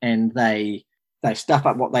talking and they stuff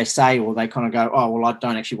up what they say, or they kind of go, oh, well, I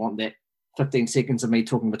don't actually want that 15 seconds of me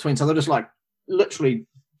talking between. So they'll just like literally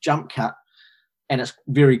jump cut, and it's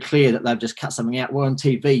very clear that they've just cut something out. Well, on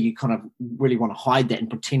TV, you kind of really want to hide that and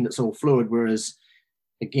pretend it's all fluid. Whereas,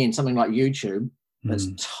 again, something like YouTube, it's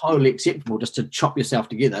totally acceptable just to chop yourself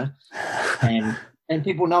together. And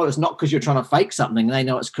people know it's not because you're trying to fake something. They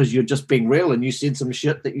know it's because you're just being real and you said some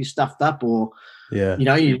shit that you stuffed up, or, you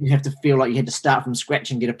know, you have to feel like you had to start from scratch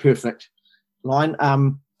and get a perfect line.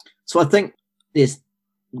 So I think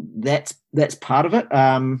that's part of it.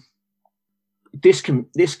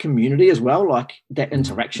 This community as well, like that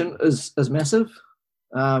interaction is massive.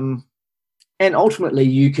 And ultimately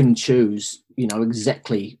you can choose, you know,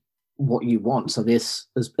 exactly what you want. So there's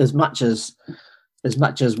as much as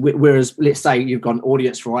whereas let's say you've got an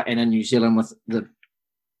audience, right, and in New Zealand with the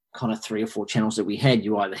kind of 3 or 4 channels that we had,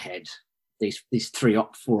 you either had these 3 or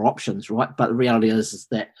 4 options, right? But the reality is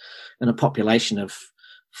that in a population of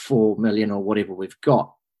 4 million or whatever we've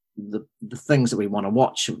got, the things that we want to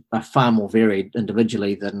watch are far more varied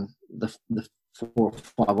individually than the 4 or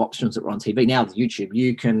 5 options that were on TV. Now with YouTube,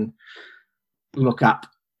 you can look up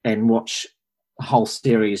and watch a whole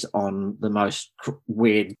series on the most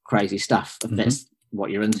weird, crazy stuff, if that's what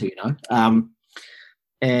you're into, you know.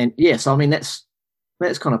 And yeah, so I mean that's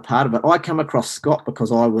kind of part of it. I come across Scott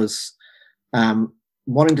because I was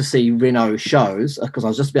wanting to see Reno shows, because I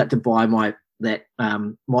was just about to buy the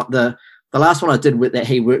last one I did with that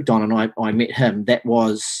he worked on, and I met him. That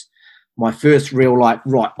was my first real, like,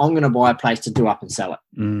 right, I'm going to buy a place to do up and sell it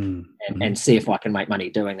and see if I can make money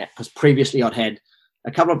doing that. Because previously I'd had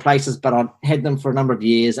a couple of places, but I'd had them for a number of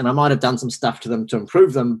years, and I might have done some stuff to them to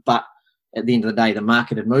improve them. But at the end of the day, the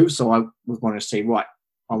market had moved. So I was wanting to see, right,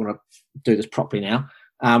 I want to do this properly now.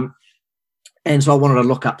 And so I wanted to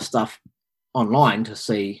look up stuff online to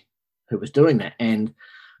see who was doing that. And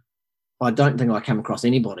I don't think I came across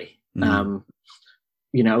anybody.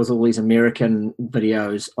 You know, it was all these American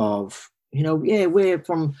videos of, you know, yeah, we're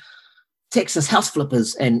from Texas house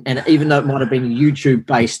flippers, and even though it might have been a YouTube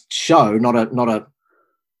based show, not a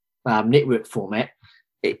network format,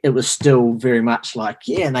 it was still very much like,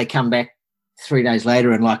 yeah, and they come back 3 days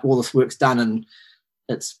later and like all this work's done and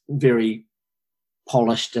it's very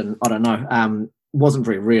polished, and I don't know, wasn't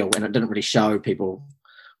very real, and it didn't really show people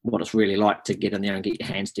what it's really like to get in there and get your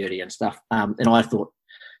hands dirty and stuff. And I thought,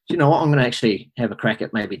 you know what, I'm going to actually have a crack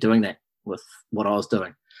at maybe doing that with what I was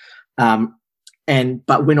doing.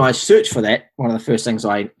 But when I searched for that, one of the first things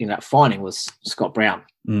I ended up finding was Scott Brown.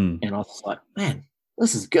 And I was like, man,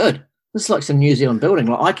 this is good. This is like some New Zealand building.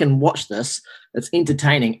 Like, I can watch this, it's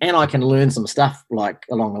entertaining, and I can learn some stuff like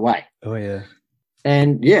along the way. Oh yeah.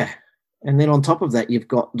 And yeah, and then on top of that, you've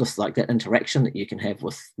got just like that interaction that you can have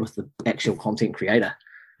with the actual content creator.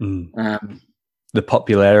 The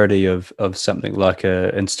popularity of something like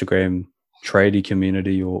a Instagram tradie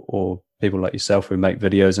community, or people like yourself who make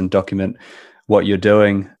videos and document what you're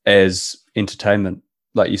doing as entertainment,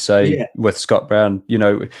 like you say with Scott Brown. You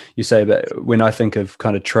know, you say that when I think of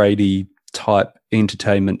kind of tradie type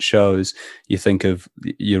entertainment shows, you think of,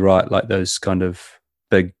 you're right, like those kind of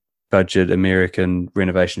big budget American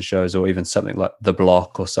renovation shows, or even something like The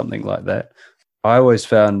Block or something like that. I always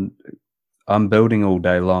found I'm building all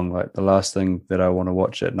day long. Like, the last thing that I want to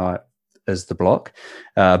watch at night is The Block.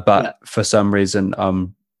 But for some reason,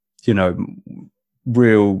 I'm, you know,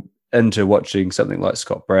 real into watching something like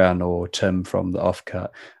Scott Brown or Tim from The Offcut,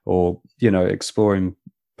 or, you know, exploring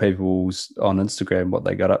people's on Instagram, what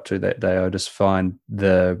they got up to that day. I just find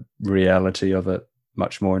the reality of it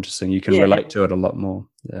much more interesting. You can relate to it a lot more.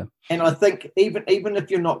 Yeah. And I think even if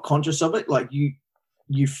you're not conscious of it, like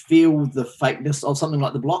you feel the fakeness of something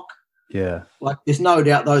like The Block. Yeah. Like, there's no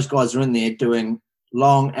doubt those guys are in there doing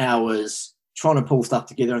long hours trying to pull stuff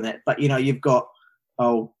together and that. But, you know, you've got,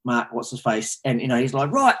 Mark, what's his face? And, you know, he's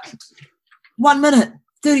like, right, 1 minute,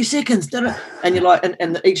 30 seconds. And you're like,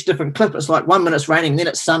 and each different clip, it's like 1 minute's raining, then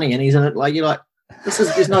it's sunny, and he's in it. Like, you're like,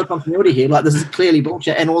 there's no continuity here. Like, this is clearly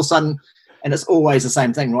bullshit. And all of a sudden, and it's always the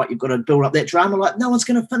same thing, right? You've got to build up that drama. Like, no one's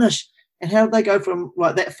going to finish. And how did they go from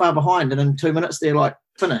like that far behind, and in 2 minutes they're like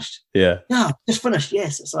finished? Yeah. No, just finished.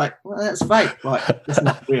 Yes. It's like, well, that's fake. Like, it's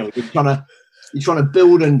not real. You're trying to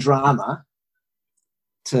build in drama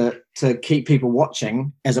to keep people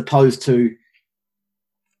watching, as opposed to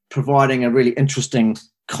providing a really interesting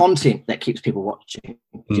content that keeps people watching.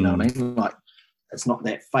 Do you know what I mean? Like, it's not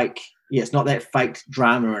that fake. Yeah, it's not that faked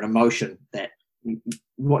drama and emotion that you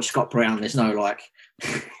watch Scott Brown. There's no like,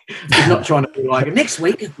 he's not trying to be like, next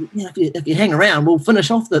week, if you hang around, we'll finish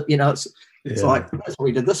off the, you know, it's like, that's what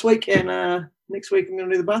we did this week, and next week I'm going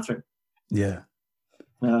to do the bathroom. Yeah.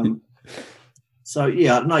 So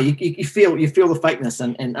yeah, no, you feel the fakeness,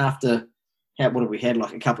 and after what have we had,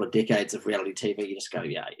 like a couple of decades of reality TV, you just go,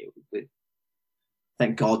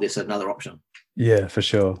 thank God there's another option. Yeah, for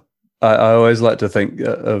sure. I always like to think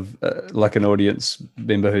of like an audience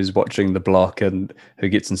member who's watching The Block and who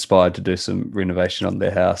gets inspired to do some renovation on their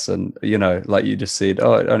house. And, you know, like you just said,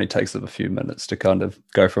 oh, it only takes them a few minutes to kind of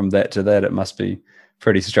go from that to that. It must be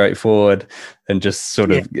pretty straightforward, and just sort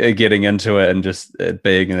of getting into it and just it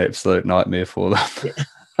being an absolute nightmare for them.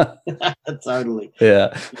 Yeah. Totally.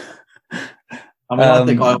 Yeah. I mean, I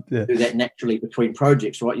think I do that naturally between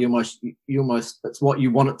projects, right? You almost, it's what you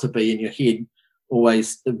want it to be in your head.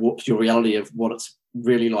 Always it warps your reality of what it's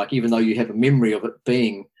really like, even though you have a memory of it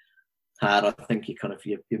being hard. I think you kind of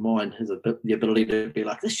your mind has the ability to be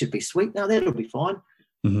like, this should be sweet. Now that'll be fine.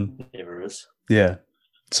 Mm-hmm. Never is. Yeah.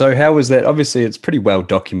 So how was that? Obviously, it's pretty well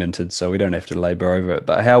documented, so we don't have to labor over it.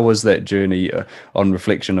 But how was that journey on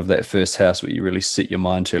reflection of that first house where you really set your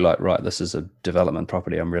mind to, like, right, this is a development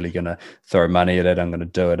property. I'm really going to throw money at it. I'm going to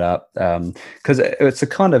do it up. Because it's a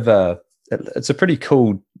kind of it's a pretty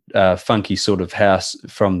cool, funky sort of house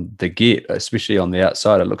from the get, especially on the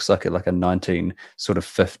outside. It looks like a 19 sort of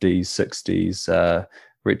 50s, 60s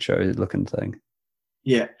retro looking thing.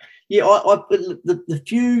 Yeah. Yeah, the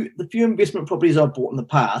few investment properties I've bought in the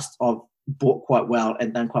past, I've bought quite well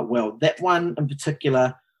and done quite well. That one in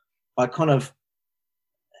particular, I kind of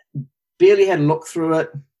barely had a look through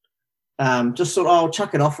it. Just thought, I'll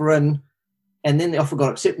chuck an offer in, and then the offer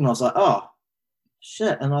got accepted, and I was like, oh,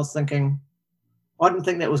 shit. And I was thinking, I didn't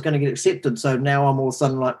think that was going to get accepted, so now I'm all of a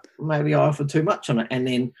sudden like, maybe I offered too much on it. And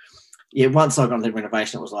then, yeah, once I got into the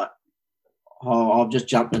renovation, it was like, oh, I've just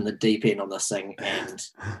jumped in the deep end on this thing,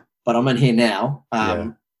 but I'm in here now,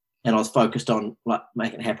 and I was focused on like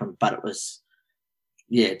making it happen. But it was,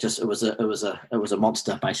 it was a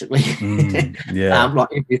monster basically. Like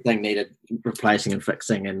everything needed replacing and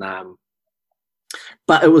fixing, and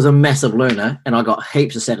but it was a massive learner, and I got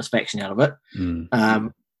heaps of satisfaction out of it.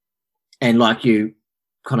 And like you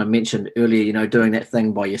kind of mentioned earlier, you know, doing that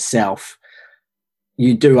thing by yourself,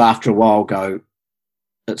 you do after a while go,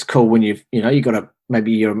 it's cool when you've got to,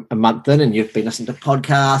 maybe you're a month in and you've been listening to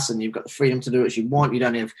podcasts and you've got the freedom to do as you want. You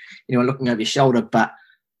don't have anyone looking over your shoulder. But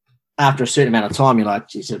after a certain amount of time, you're like,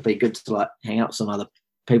 geez, it'd be good to like hang out with some other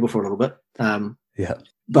people for a little bit.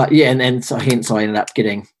 But yeah, and so hence I ended up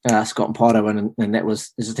getting Scott and Pido in, and that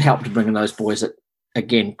was just to help to bring in those boys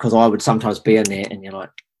again, because I would sometimes be in there and you're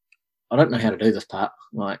like, I don't know how to do this part.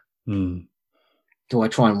 Like, do I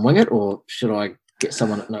try and wing it, or should I get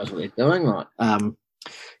someone that knows what they're doing? Like,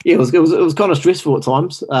 it was kind of stressful at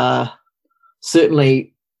times.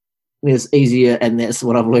 Certainly, there's easier, and that's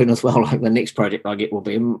what I've learned as well. Like the next project I get will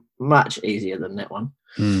be much easier than that one.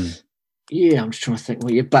 Yeah, I'm just trying to think.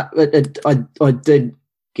 Well, yeah, but I did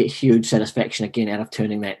get huge satisfaction again out of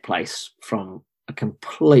turning that place from a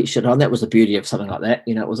complete shithole. And that was the beauty of something like that.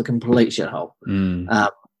 You know, it was a complete shithole.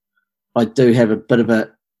 I do have a bit of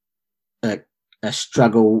a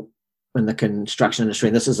struggle in the construction industry.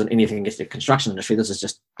 And this isn't anything against the construction industry. This is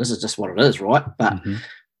just what it is, right? But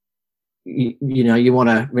you know, you want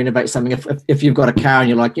to renovate something. If you've got a car and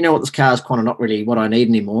you're like, you know what, this car is kind of not really what I need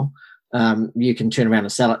anymore. You can turn around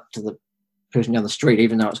and sell it to the person down the street,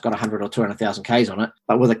 even though it's got 100 or 200,000 Ks on it.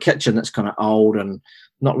 But with a kitchen that's kind of old and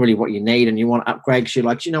not really what you need, and you want to upgrade, because you're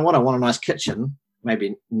like, you know what, I want a nice kitchen.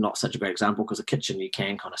 Maybe not such a great example, because a kitchen you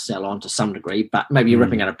can kind of sell on to some degree, but maybe you're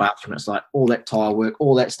ripping out a bathroom. It's like all that tile work,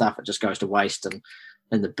 all that stuff, it just goes to waste and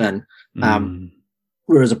in the bin.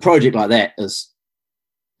 Whereas a project like that is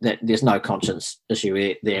that there's no conscience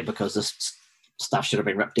issue there, because this stuff should have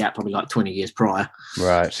been ripped out probably like 20 years prior.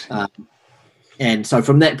 Right. And so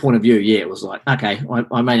from that point of view, it was like, okay,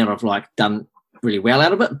 I may not have like done really well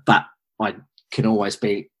out of it, but I can always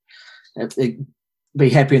be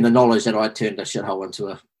happy in the knowledge that I turned a shithole into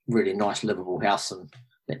a really nice livable house, and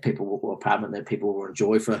that apartment that people will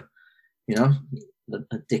enjoy for, you know,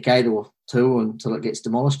 a decade or two until it gets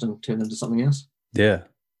demolished and turned into something else. Yeah.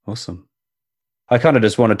 Awesome. I kind of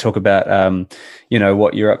just want to talk about, you know,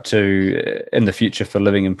 what you're up to in the future for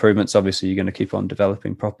living improvements. Obviously, you're going to keep on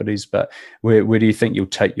developing properties, but where do you think you'll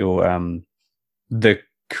take your the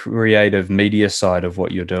creative media side of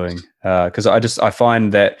what you're doing? Because I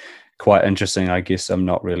find that quite interesting. I guess I'm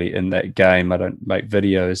not really in that game. I don't make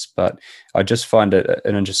videos, but I just find it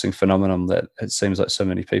an interesting phenomenon that it seems like so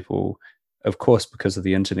many people, of course, because of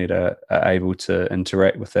the internet, are able to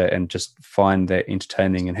interact with that and just find that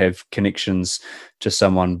entertaining and have connections to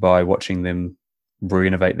someone by watching them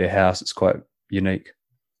renovate their house. It's quite unique.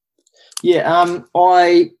 Yeah,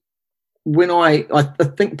 I when I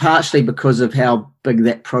think partially because of how big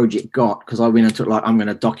that project got, because I went into it like I'm going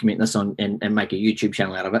to document this on and make a YouTube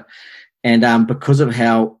channel out of it, and because of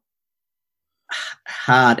how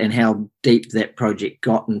hard and how deep that project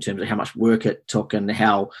got in terms of how much work it took and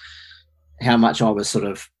how much I was sort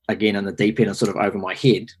of again in the deep end and sort of over my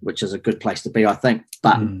head, which is a good place to be, I think.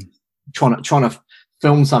 But trying to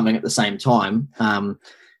film something at the same time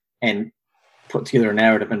and put together a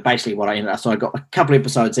narrative, and basically what I ended up, so I got a couple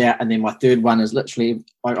episodes out, and then my third one is literally,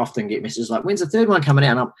 I often get messages like, when's the third one coming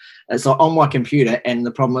out? And it's like on my computer, and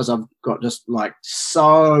the problem is I've got just like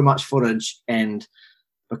so much footage, and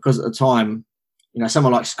because at the time, you know,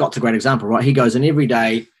 someone like Scott's a great example, right? He goes in every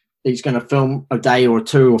day, he's going to film a day or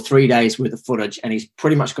 2 or 3 days worth of footage, and he's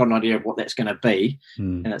pretty much got an idea of what that's going to be,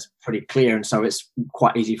 and it's pretty clear, and so it's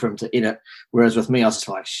quite easy for him to edit. Whereas with me, I was just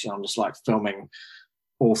like, I'm just like filming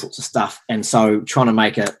all sorts of stuff, and so trying to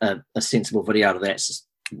make a sensible video out of that, just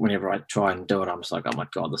whenever I try and do it, I'm just like, oh my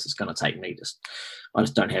god, this is going to take me I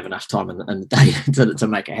just don't have enough time in the day to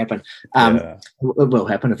make it happen. It will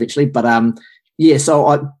happen eventually, but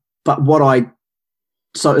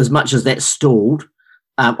so as much as that stalled,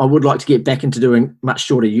 I would like to get back into doing much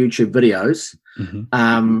shorter YouTube videos,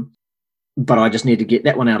 but I just need to get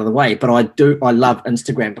that one out of the way. But I love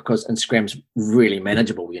Instagram because Instagram's really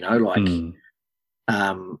manageable, you know, like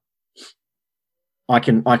I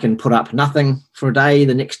can put up nothing for a day.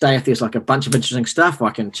 The next day, if there's like a bunch of interesting stuff,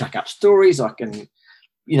 I can chuck up stories. I can,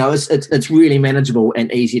 you know, it's really manageable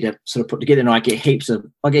and easy to sort of put together, and I get heaps of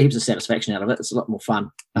satisfaction out of it. It's a lot more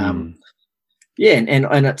fun. Yeah, and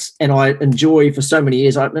I enjoy, for so many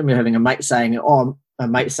years. I remember having a mate saying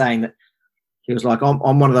that he was like,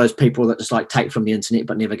 I'm one of those people that just like take from the internet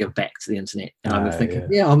but never give back to the internet. And I'm thinking,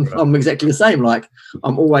 I'm exactly the same. Like,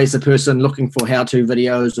 I'm always the person looking for how-to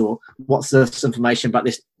videos or what's this information, but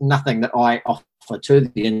there's nothing that I offer to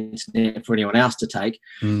the internet for anyone else to take.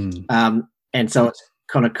 And so it's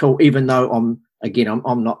kind of cool, even though I'm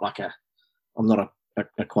not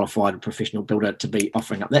a qualified professional builder to be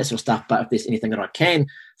offering up that sort of stuff, but if there's anything that I can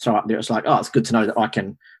throw up there, it's like, it's good to know that I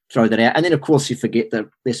can throw that out. And then of course you forget that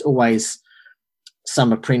there's always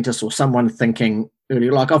some apprentice or someone thinking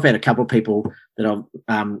earlier. Like, I've had a couple of people that I've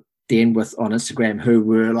DM'd with on Instagram who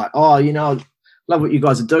were like, you know, I love what you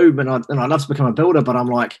guys do, but I love to become a builder, but I'm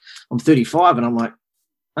 35, and I'm like,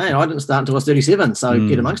 hey, I didn't start until I was 37, so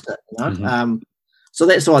get amongst it, you know. So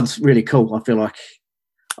that side's really cool. I feel like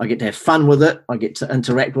I get to have fun with it. I get to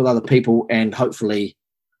interact with other people and hopefully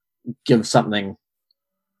give something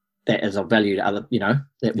that is of value to other, you know,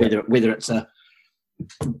 that whether it's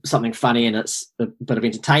something funny and it's a bit of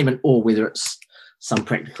entertainment, or whether it's some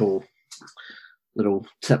practical little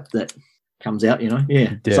tip that comes out, you know.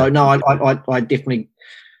 So no, I definitely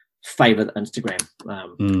favor the Instagram.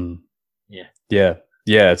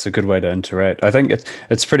 Yeah, it's a good way to interact. I think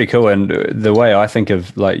it's pretty cool, and the way I think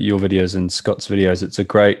of like your videos and Scott's videos, it's a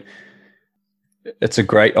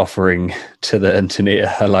great offering to the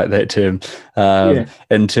internet. I like that term.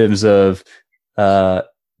 In terms of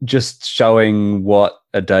just showing what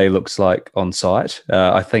a day looks like on site.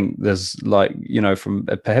 I think there's, like, you know, from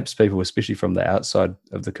perhaps people, especially from the outside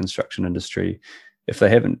of the construction industry, if they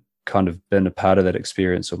haven't kind of been a part of that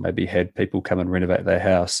experience, or maybe had people come and renovate their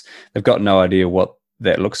house, they've got no idea what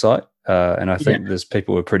that looks like. And I think there's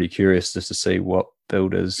people who are pretty curious just to see what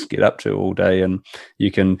builders get up to all day, and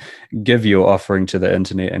you can give your offering to the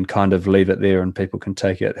internet and kind of leave it there, and people can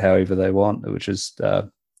take it however they want, which is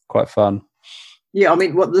quite fun. Yeah, I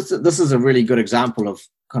mean, this is a really good example of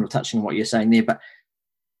kind of touching on what you're saying there. But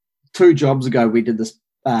 2 jobs ago, we did this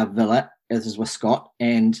villa. This is with Scott,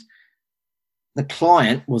 and the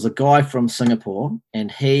client was a guy from Singapore,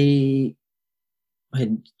 and he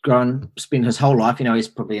had spent his whole life, you know, he's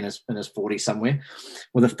probably in his 40s somewhere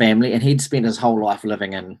with a family, and he'd spent his whole life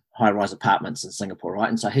living in high-rise apartments in Singapore, right?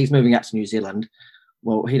 And so he's moving up to New Zealand.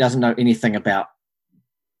 Well, he doesn't know anything about,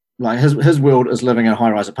 like, his world is living in a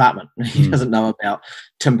high-rise apartment. He doesn't know about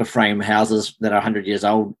timber frame houses that are 100 years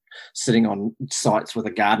old, sitting on sites with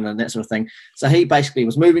a garden and that sort of thing. So he basically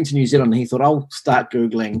was moving to New Zealand, and he thought, I'll start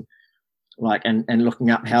Googling, like, and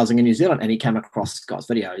looking up housing in New Zealand, and he came across Scott's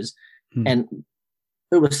videos. And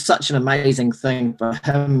it was such an amazing thing for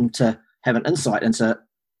him to have an insight into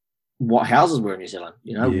what houses were in New Zealand,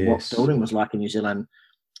 you know, what building was like in New Zealand,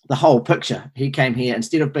 the whole picture. He came here,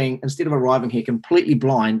 instead of arriving here completely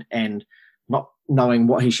blind and not knowing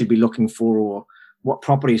what he should be looking for or what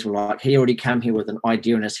properties were like, he already came here with an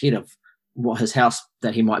idea in his head of what his house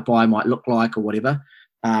that he might buy might look like or whatever.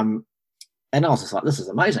 And I was just like, this is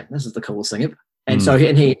amazing. This is the coolest thing ever. And so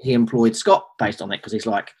he employed Scott based on that, because he's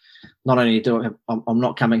like, not only I'm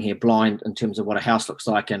not coming here blind in terms of what a house looks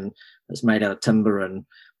like and it's made out of timber and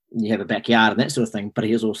you have a backyard and that sort of thing. But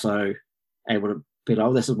he is also able to be like,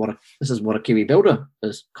 oh, this is what a Kiwi builder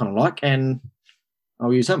is kind of like, and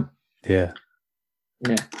I'll use him. Yeah.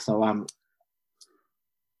 So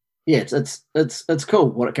it's cool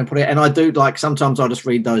what it can put out. And I do like, sometimes I just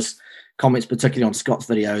read those comments, particularly on Scott's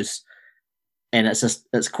videos, and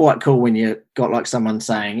it's quite cool when you got like someone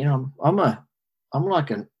saying, you know, I'm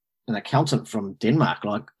like an accountant from Denmark.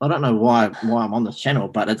 Like, I don't know why I'm on this channel,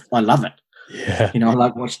 but I love it. Yeah. You know, I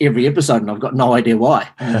like watch every episode and I've got no idea why.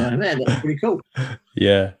 You know, man, that's pretty cool.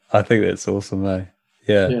 Yeah, I think that's awesome, eh?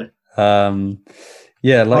 Yeah.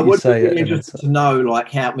 Like I would you say, be really interested to know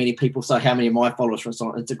like how many of my followers, for instance,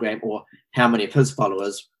 on Instagram, or how many of his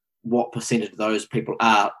followers, what percentage of those people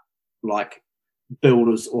are like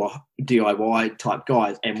builders or DIY type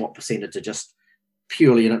guys, and what percentage are just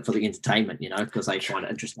purely in it for the entertainment, you know, because they find it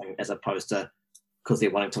interesting, as opposed to because they're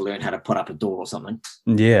wanting to learn how to put up a door or something.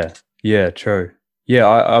 Yeah, true. Yeah,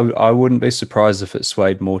 I wouldn't be surprised if it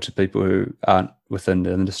swayed more to people who aren't within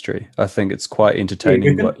the industry. I think it's quite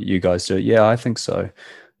entertaining what you guys do. Yeah, I think so.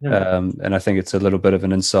 Yeah. And I think it's a little bit of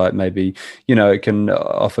an insight, maybe, you know, it can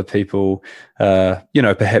offer people, you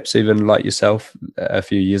know, perhaps even like yourself a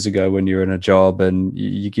few years ago when you're in a job and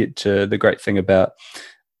you get to the great thing about,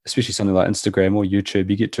 especially something like Instagram or YouTube,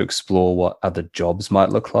 you get to explore what other jobs might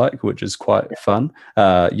look like, which is quite fun.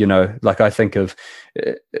 You know, like I think of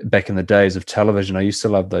back in the days of television, I used to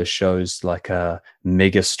love those shows like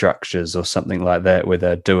Mega Structures or something like that, where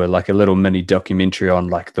they do a little mini documentary on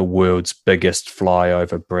like the world's biggest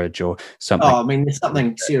flyover bridge or something. Oh, I mean, there's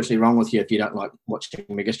something seriously wrong with you if you don't like watching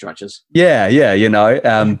Mega Structures. Yeah, you know,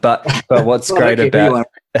 but what's great about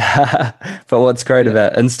about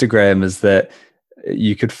Instagram is that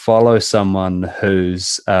you could follow someone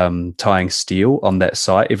who's tying steel on that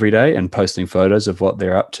site every day and posting photos of what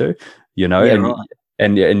they're up to, you know,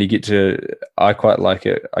 and you get to, I quite like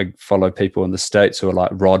it. I follow people in the States who are like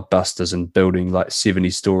rod busters and building like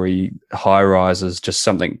 70-story high rises, just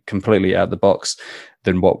something completely out of the box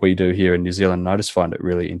than what we do here in New Zealand. And I just find it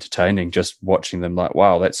really entertaining just watching them, like,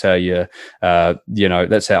 wow, that's how you know,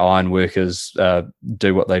 that's how iron workers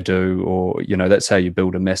do what they do, or, you know, that's how you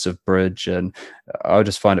build a massive bridge. And I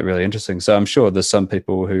just find it really interesting. So I'm sure there's some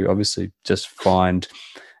people who obviously just find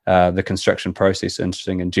the construction process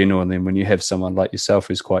interesting in general. And then when you have someone like yourself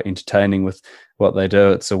who's quite entertaining with what they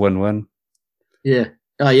do, it's a win-win. Yeah.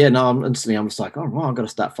 Oh yeah, no, I'm just like, oh, well, I've got to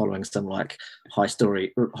start following some like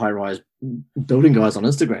high-rise building guys on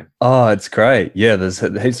Instagram. Oh, it's great. Yeah, there's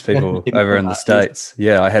heaps of people over in the States.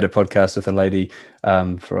 Yeah, I had a podcast with a lady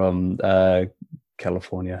from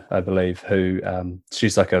California, I believe, who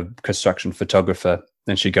she's like a construction photographer,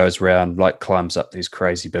 and she goes around, like, climbs up these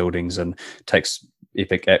crazy buildings and takes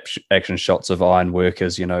epic action shots of iron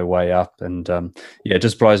workers, you know, way up. And yeah, it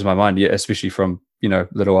just blows my mind. Yeah, especially from, you know,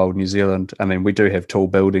 little old New Zealand. I mean, we do have tall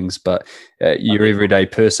buildings, but your everyday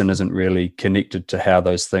person isn't really connected to how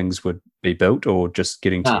those things would be built, or just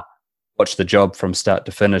getting to watch the job from start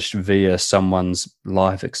to finish via someone's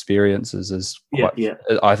life experiences is quite,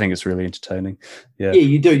 I think it's really entertaining. Yeah,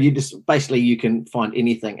 you do. You just basically, you can find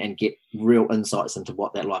anything and get real insights into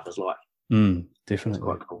what that life is like. Definitely. It's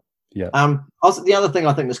quite cool. Yeah. Also, the other thing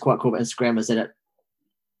I think that's quite cool about Instagram is that it,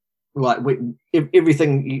 like,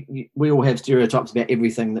 everything, we all have stereotypes about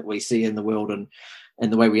everything that we see in the world, and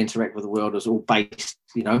the way we interact with the world is all based,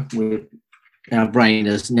 you know, our brain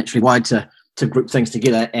is naturally wired to group things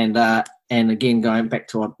together. And again, going back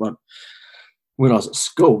to what when I was at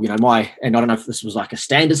school, you know, and I don't know if this was like a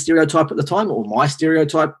standard stereotype at the time or my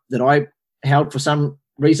stereotype that I held for some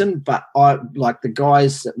reason, but I like the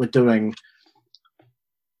guys that were doing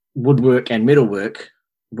woodwork and metalwork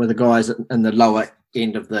were the guys in the lower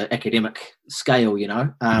end of the academic scale, you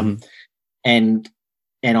know. And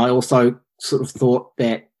I also sort of thought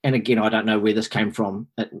that, and again, I don't know where this came from.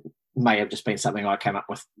 It may have just been something I came up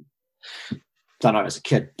with, don't know, as a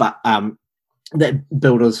kid, but that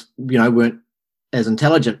builders, you know, weren't as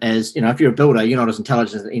intelligent as, you know, if you're a builder, you're not as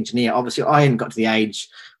intelligent as an engineer. Obviously, I hadn't got to the age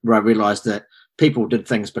where I realised that people did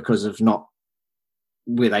things because of not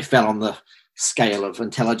where they fell on the scale of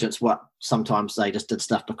intelligence. What sometimes they just did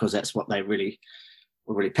stuff because that's what they really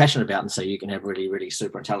were really passionate about. And so you can have really, really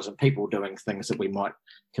super intelligent people doing things that we might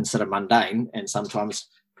consider mundane, and sometimes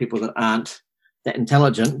people that aren't that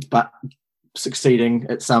intelligent but succeeding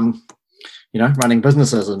at some, you know, running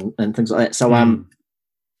businesses and things like that. So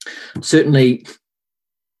certainly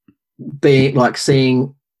being like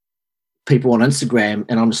seeing people on Instagram,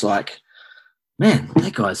 and I'm just like, man,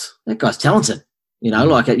 that guy's talented. You know,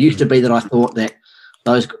 like it used to be that I thought that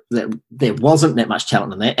there wasn't that much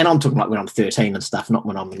talent in that. And I'm talking like when I'm 13 and stuff, not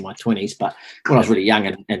when I'm in my 20s, but when I was really young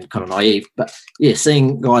and kind of naive. But yeah,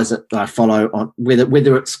 seeing guys that I follow on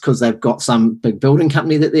whether it's because they've got some big building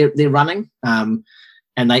company that they're running,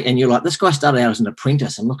 and you're like, this guy started out as an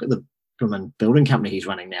apprentice, and look at the building company he's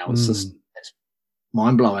running now. It's just it's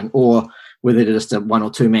mind blowing. Or whether they're just a 1 or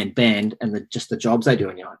 2 man band and just the jobs they do,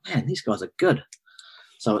 and you're like, man, these guys are good.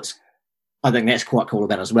 So I think that's quite cool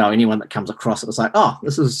about it as well. Anyone that comes across it, it's like, oh,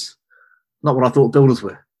 this is not what I thought builders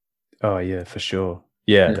were. Oh, yeah, for sure.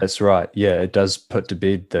 Yeah, that's right. Yeah, it does put to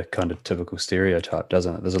bed the kind of typical stereotype,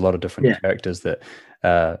 doesn't it? There's a lot of different characters that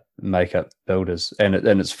make up builders, and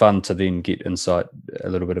it's fun to then get a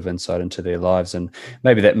little bit of insight into their lives, and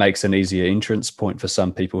maybe that makes an easier entrance point for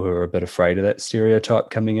some people who are a bit afraid of that stereotype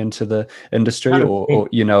coming into the industry, or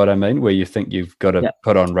you know what I mean, where you think you've got to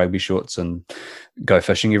put on rugby shorts and go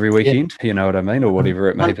fishing every weekend, you know what I mean, or whatever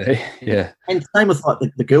it may be. Yeah. And same with like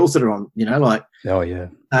the girls that are on, like, oh yeah,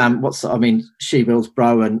 She Builds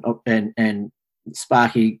Bro and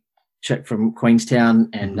Sparky chick from Queenstown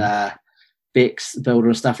and Bex Builder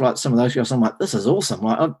and stuff, like some of those girls. I'm like, this is awesome.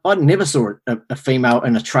 Like I never saw a female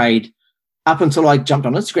in a trade up until I jumped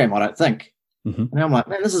on Instagram, I don't think. And I'm like,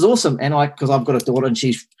 man, this is awesome. And because I've got a daughter and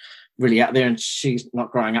she's really out there and she's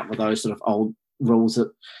not growing up with those sort of old rules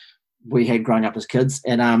that we had growing up as kids.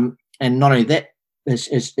 And not only that,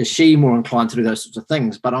 is she more inclined to do those sorts of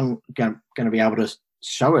things, but I'm going to be able to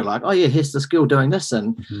show her like, oh yeah, here's this girl doing this.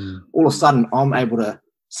 And all of a sudden I'm able to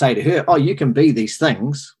say to her, oh, you can be these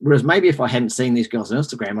things. Whereas maybe if I hadn't seen these girls on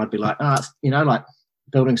Instagram, I'd be like, like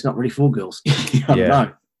building's not really for girls. I don't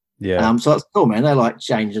know. Yeah. So it's cool, man. They like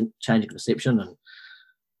changing perception and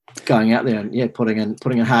going out there and putting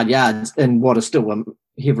in hard yards in what is still a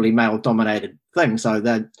heavily male dominated thing. So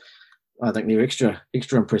I think they're extra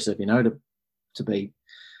impressive, to be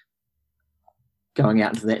going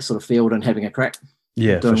out into that sort of field and having a crack.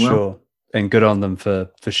 Yeah, for sure. And good on them for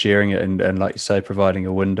sharing it and like you say, providing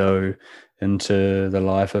a window into the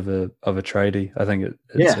life of a tradie. I think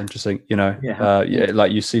it's interesting,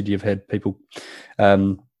 like you said, you've had people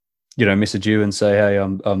message you and say, hey,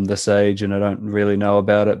 I'm this age and I don't really know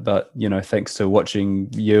about it, but thanks to watching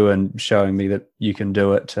you and showing me that you can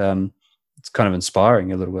do it, it's kind of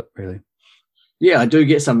inspiring a little bit, really. Yeah, I do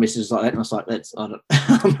get some messages like that, and I was like,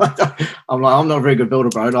 I'm not a very good builder,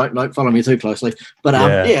 bro. Don't follow me too closely. But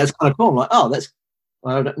it's kind of cool. I'm like, oh,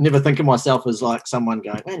 I never think of myself as like someone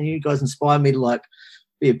going, man, you guys inspire me to like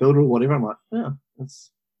be a builder or whatever. I'm like, I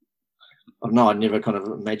don't know. I never kind of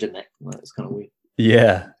imagined that. Like, it's kind of weird.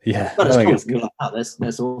 Yeah. But it's cool. You're like, oh,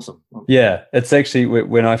 that's awesome. Yeah, it's actually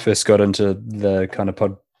when I first got into the kind of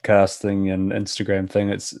podcasting and Instagram thing,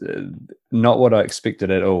 it's not what I expected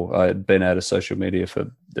at all. I had been out of social media for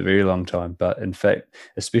a very long time, but in fact,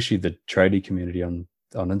 especially the tradie community on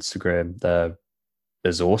Instagram,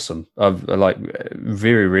 is awesome. I've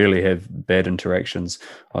very rarely have bad interactions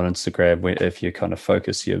on Instagram if you kind of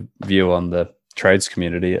focus your view on the trades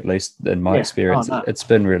community, at least in my experience. It's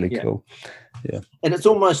been really cool. Yeah. And it's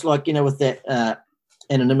almost like, with that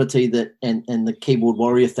anonymity that and the keyboard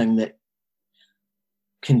warrior thing that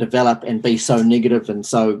can develop and be so negative and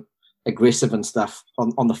so aggressive and stuff.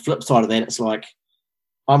 On the flip side of that, it's like,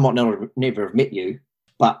 I might never have met you,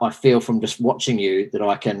 but I feel from just watching you that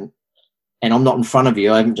I can, and I'm not in front of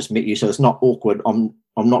you, I haven't just met you, so it's not awkward. I'm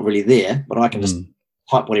not really there, but I can just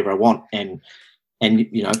type whatever I want. And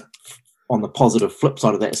on the positive flip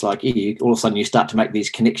side of that, it's like, all of a sudden you start to make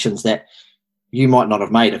these connections that you might not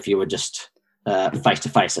have made if you were just face to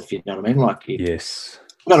face, if you know what I mean. Like, yes.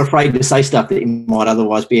 Not afraid to say stuff that you might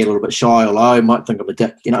otherwise be a little bit shy or low, might think I'm a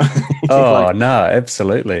dick, Oh, no,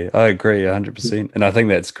 absolutely. I agree 100%. And I think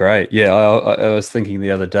that's great. Yeah, I was thinking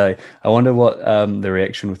the other day, I wonder what the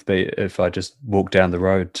reaction would be if I just walked down the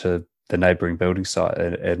road to the neighboring building site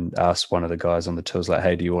and asked one of the guys on the tools, like,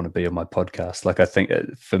 hey, do you want to be on my podcast? Like, I think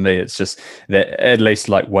for me, it's just that, at least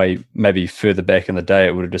like way maybe further back in the day,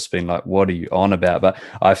 it would have just been like, what are you on about? But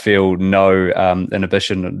I feel no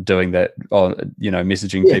inhibition doing that,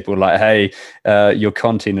 messaging people like, hey, your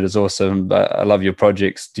content is awesome. I love your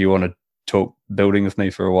projects. Do you want to talk building with me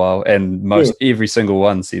for a while? And every single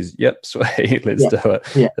one says, yep, sweet, let's do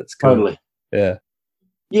it. Yeah, that's cool. Totally. Yeah.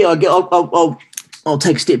 Yeah, I'll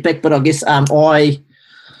take a step back, but I guess after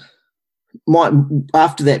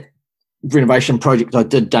that renovation project I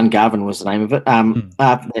did, Dungarvan was the name of it.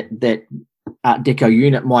 After that Art Deco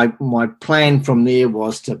unit, my plan from there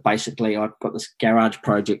was to basically, I've got this garage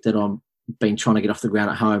project that I'm been trying to get off the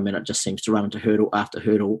ground at home, and it just seems to run into hurdle after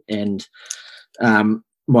hurdle. And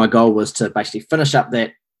my goal was to basically finish up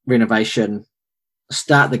that renovation,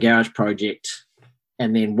 start the garage project,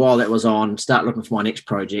 and then while that was on, start looking for my next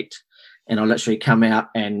project. And I literally come out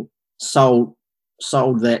and sold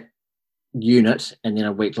that unit, and then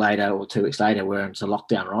a week later or 2 weeks later we're into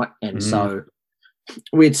lockdown, right? And so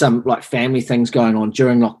we had some like family things going on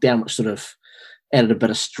during lockdown, which sort of added a bit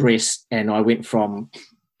of stress. And I went from,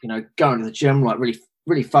 going to the gym, like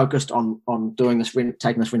really focused on doing this,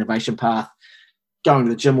 taking this renovation path, going to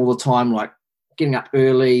the gym all the time, like getting up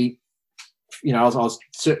early. I was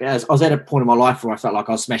at a point in my life where I felt like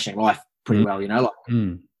I was smashing life pretty well,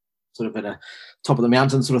 sort of at a top of the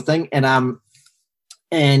mountain sort of thing. And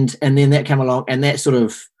then that came along, and that sort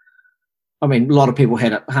of, a lot of people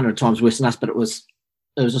had it 100 times worse than us, but it was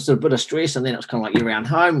just a bit of stress. And then it was kind of like you're around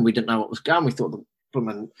home. We didn't know what was going. We thought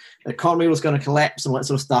the economy was going to collapse and all that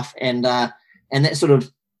sort of stuff. And that sort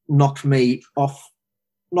of knocked me off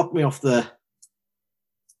the,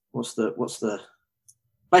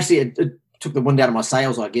 basically it took the wind out of my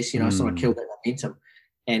sails, I guess, sort of killed that momentum.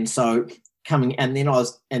 And so and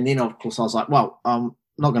then of course I was like, well, I'm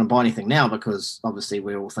not going to buy anything now, because obviously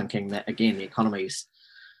we're all thinking that, again, the economy's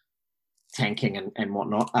tanking and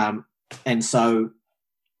whatnot. And so,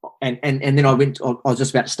 and then I was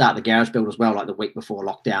just about to start the garage build as well, like the week before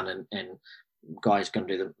lockdown, and guys going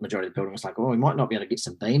to do the majority of the building. It's like, oh, we might not be able to get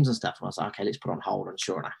some beams and stuff. And I was like, okay, let's put on hold. And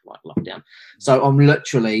sure enough, like lockdown. So I'm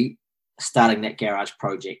literally starting that garage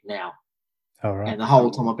project now. All right. And the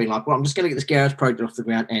whole time I've been like, well, I'm just going to get this garage project off the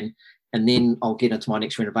ground, and then I'll get into my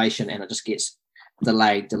next renovation, and it just gets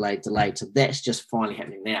delayed. So that's just finally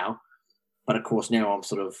happening now. But of course now I'm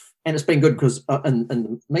sort of, and it's been good because in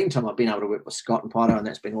the meantime I've been able to work with Scott and Paito, and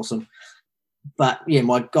that's been awesome. But yeah,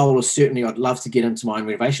 my goal is certainly I'd love to get into my own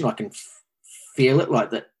renovation. I can feel it,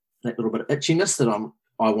 like that little bit of itchiness that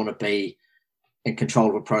I want to be in control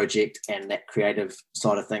of a project, and that creative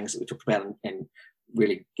side of things that we talked about, and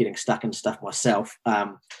really getting stuck into stuff myself.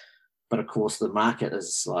 But of course the market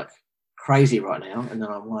is like crazy right now, and then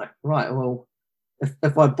I'm like, right, well,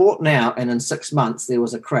 if I bought now and in 6 months there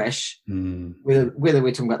was a crash, whether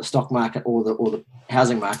we're talking about the stock market or the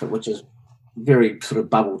housing market, which is very sort of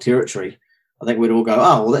bubble territory, I think we'd all go,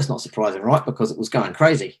 oh, well, that's not surprising, right? Because it was going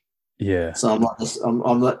crazy. Yeah. So I'm like this, I'm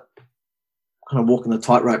like kind of walking the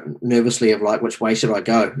tightrope nervously of like, which way should I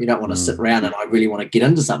go? You don't want to sit around, and I really want to get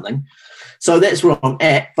into something. So that's where I'm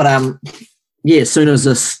at. But as soon as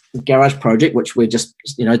this garage project, which we're just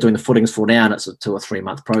doing the footings for now, and it's a 2 or 3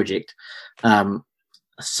 month project.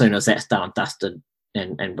 As soon as that's done and dusted,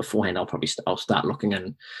 and beforehand, I'll start looking,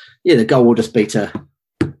 and the goal will just be to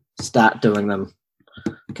start doing them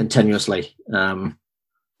continuously, and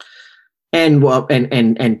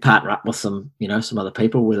partner up with some other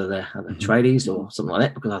people, whether they're other tradies or something like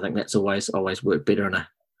that, because I think that's always worked better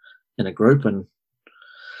in a group. And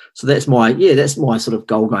so that's my sort of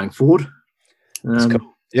goal going forward.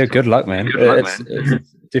 Cool. Yeah, good luck, man. It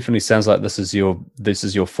definitely sounds like this is your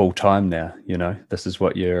full time now. This is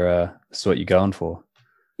what you're going for.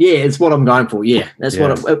 Yeah, it's what I'm going for. Yeah, that's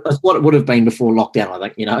what it would have been before lockdown, I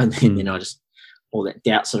think. And then I just, all that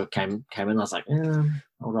doubt sort of came in. I was like,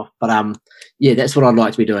 hold off. But that's what I'd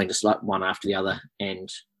like to be doing, just like one after the other, and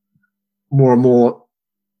more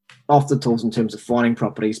off the tools in terms of finding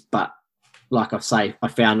properties. But like I say, I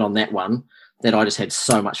found on that one that I just had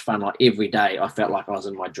so much fun. Like every day, I felt like I was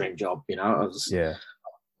in my dream job. I was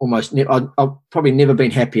almost. I've probably never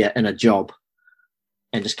been happier in a job,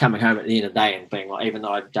 and just coming home at the end of the day and being like, even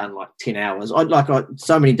though I'd done like 10 hours,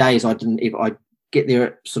 so many days I'd get there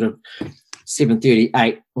at sort of 7:30,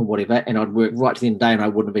 8 or whatever, and I'd work right to the end of the day, and I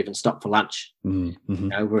wouldn't have even stopped for lunch.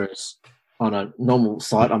 Whereas on a normal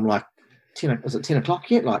site, I'm like, is it 10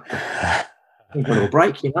 o'clock yet? Like, a little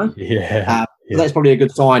break, Yeah. That's probably a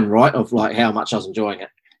good sign, right, of like how much I was enjoying it.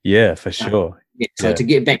 Yeah, for sure. So to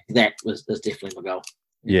get back to that was definitely my goal.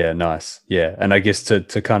 Yeah, nice. Yeah, and I guess to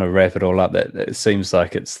kind of wrap it all up, that it seems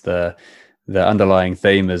like it's the underlying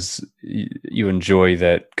theme is you enjoy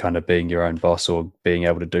that kind of being your own boss, or being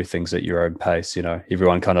able to do things at your own pace.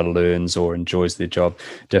 Everyone kind of learns or enjoys their job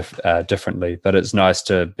differently, but it's nice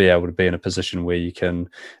to be able to be in a position where you can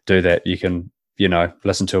do that. You can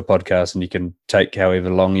listen to a podcast, and you can take however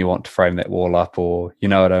long you want to frame that wall up, or you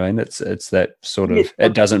know what I mean? It's that sort of,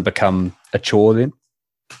 it doesn't become a chore then.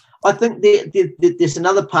 I think there's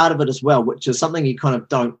another part of it as well, which is something you kind of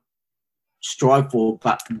don't strive for,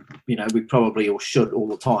 but we probably all should all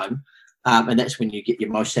the time, and that's when you get your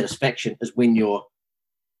most satisfaction, is when you're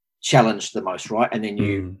challenged the most, right? And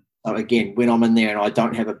then again, when I'm in there and I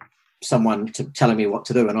don't have someone telling me what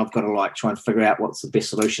to do, and I've got to like try and figure out what's the best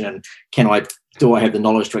solution, and do I have the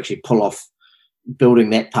knowledge to actually pull off building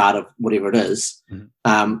that part of whatever it is.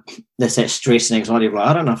 There's that stress and anxiety of like,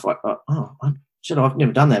 I don't know if shit, I've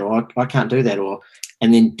never done that, or I can't do that,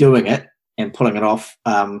 and then doing it and pulling it off.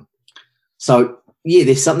 So yeah,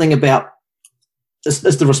 there's something about it's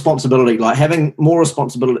the responsibility, like having more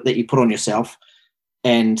responsibility that you put on yourself,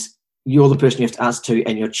 and you're the person you have to answer to,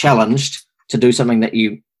 and you're challenged to do something that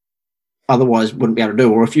you otherwise wouldn't be able to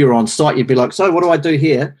do. Or if you're on site, you'd be like, so what do I do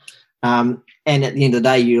here? And at the end of the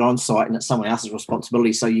day, you're on site and it's someone else's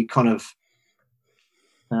responsibility. So you kind of,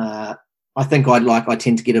 I think I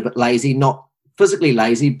tend to get a bit lazy, not physically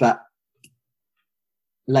lazy, but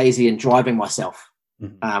lazy in driving myself.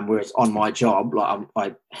 Whereas on my job, like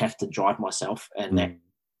I have to drive myself, and that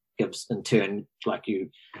gives in turn, like you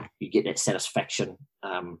get that satisfaction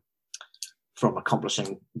from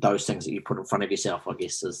accomplishing those things that you put in front of yourself. I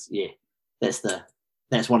guess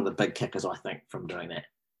that's one of the big kickers, I think, from doing that.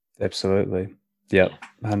 Absolutely. Yeah,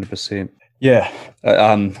 100%. Yeah.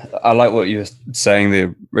 I like what you were saying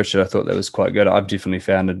there, Richard. I thought that was quite good. I've definitely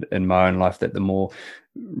found in my own life that the more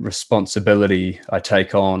responsibility I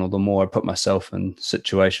take on, or the more I put myself in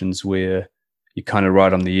situations where you're kind of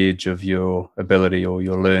right on the edge of your ability or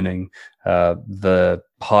your learning, the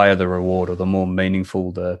higher the reward, or the more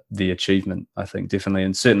meaningful the achievement, I think, definitely.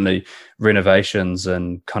 And certainly renovations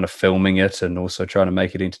and kind of filming it and also trying to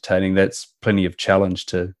make it entertaining, that's plenty of challenge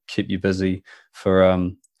to keep you busy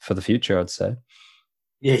for the future, I'd say.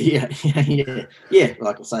 Yeah.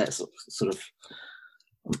 Like I say, it's sort of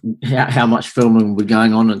how much filming we're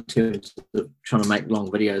going on in terms of trying to make long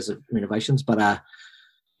videos of renovations. But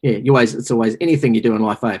it's always anything you do in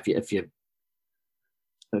life.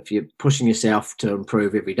 If you're pushing yourself to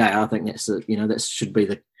improve every day, I think that should be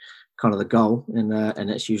the kind of the goal, and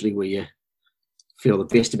that's usually where you feel the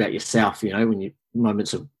best about yourself. When you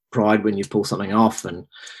moments of pride when you pull something off, and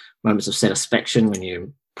moments of satisfaction when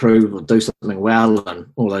you improve or do something well, and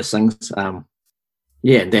all those things.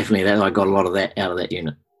 Definitely that I got a lot of that out of that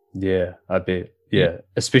unit. Yeah, I bet. Yeah,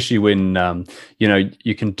 especially when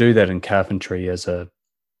you can do that in carpentry as an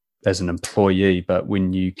employee, but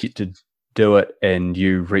when you get to do it and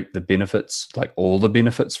you reap the benefits, like all the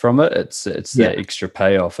benefits from it, it's that extra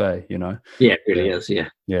payoff, Yeah, it really is.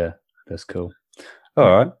 Yeah, that's cool. All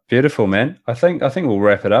right, beautiful, man. I think we'll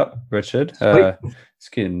wrap it up, Richard. It's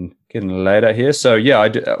getting later here, so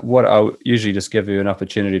what I'll usually just give you an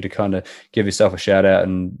opportunity to kind of give yourself a shout out,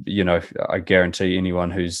 and I guarantee anyone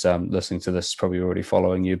who's listening to this is probably already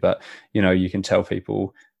following you, but you can tell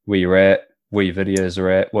people where you're at, where your videos are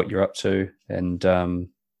at, what you're up to, and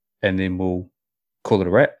then we'll call it a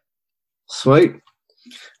wrap. Sweet.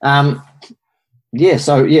 So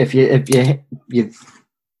if you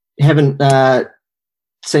haven't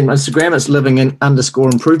seen my Instagram, it's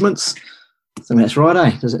living_in_improvements. I think that's right,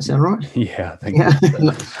 eh? Does that sound right? Yeah, I think. I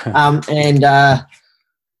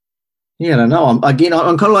don't know. I'm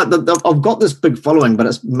kind of like I've got this big following, but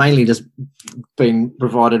it's mainly just been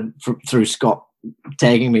provided through Scott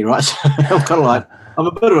tagging me, right? So I'm kind of like I'm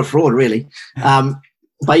a bit of a fraud, really.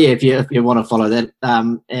 But yeah, if you want to follow that,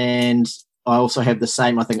 and I also have the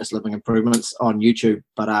same. I think it's Living Improvements on YouTube,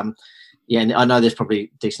 but and I know there's probably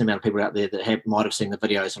a decent amount of people out there that might have seen the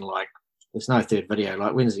videos and like, there's no third video.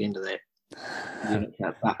 Like, when's the end of that?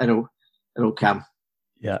 It'll come.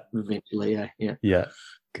 Yeah. Eventually. Yeah. Yeah.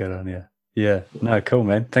 Good on you. Yeah. No, cool,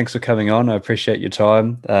 man. Thanks for coming on. I appreciate your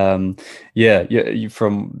time. You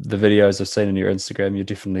from the videos I've seen on your Instagram, you're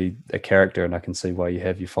definitely a character, and I can see why you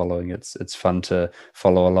have your following. It's fun to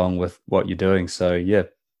follow along with what you're doing. So yeah,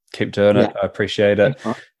 keep doing it. I appreciate it.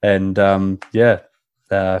 And all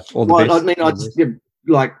the best. I mean, I just give,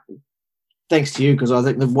 like, thanks to you, because I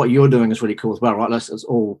think that what you're doing is really cool as well, right?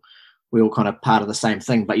 We're all kind of part of the same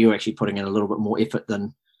thing, but you're actually putting in a little bit more effort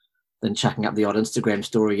than chucking up the odd Instagram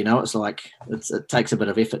story. It's like it takes a bit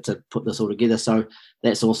of effort to put this all together. So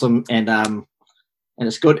that's awesome, and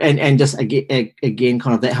it's good. And just again,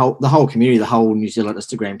 kind of the whole community, the whole New Zealand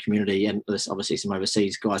Instagram community, and there's obviously some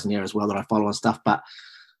overseas guys in there as well that I follow and stuff. But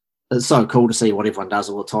it's so cool to see what everyone does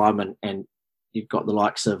all the time, and you've got the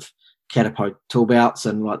likes of Catapult Toolbouts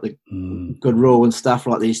and like the Good Rule and stuff,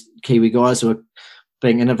 like these Kiwi guys who are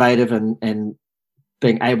being innovative and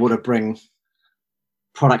being able to bring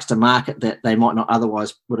products to market that they might not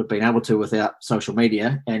otherwise would have been able to without social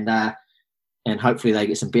media, and hopefully they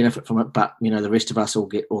get some benefit from it. But the rest of us all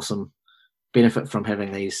get awesome benefit from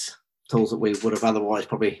having these tools that we would have otherwise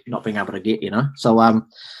probably not been able to get. So I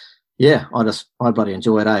bloody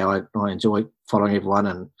enjoy it. I enjoy following everyone,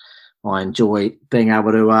 and I enjoy being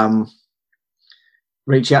able to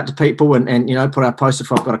reach out to people and put our post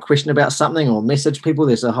if I've got a question about something, or message people.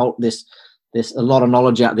 There's a lot of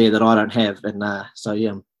knowledge out there that I don't have, and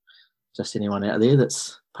just anyone out there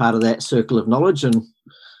that's part of that circle of knowledge, and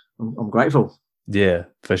I'm grateful. Yeah,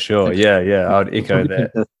 for sure. Yeah, I'd echo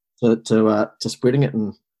that. To spreading it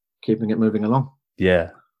and keeping it moving along. Yeah.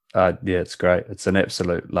 Yeah, it's great. It's an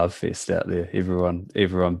absolute love fest out there.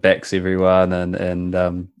 Everyone backs everyone,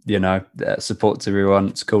 and supports everyone.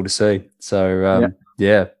 It's cool to see. So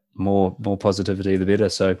yeah, more positivity, the better.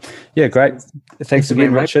 So yeah, great. Thanks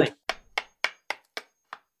again, Richard.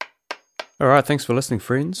 All right, thanks for listening,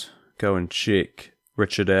 friends. Go and check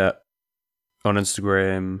Richard out on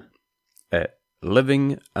Instagram at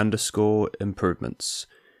living_improvements.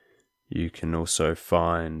 You can also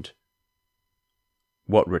find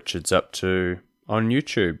what Richard's up to on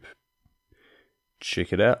YouTube.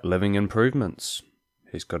 Check it out, Living Improvements.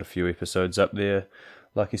 He's got a few episodes up there,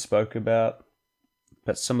 like he spoke about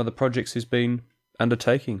some of the projects he's been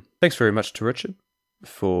undertaking. Thanks very much to Richard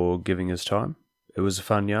for giving his time. It was a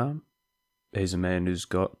fun yarn. He's a man who's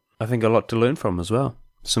got, I think, a lot to learn from as well.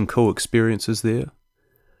 Some cool experiences there.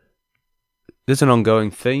 There's an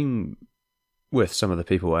ongoing theme with some of the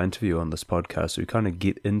people I interview on this podcast who kind of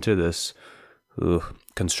get into this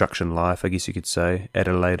construction life, I guess you could say, at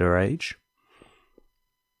a later age.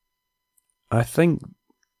 I think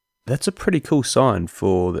that's a pretty cool sign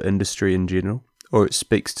for the industry in general, or it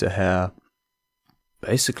speaks to how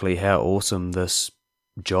awesome this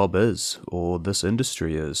job is, or this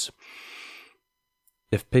industry is.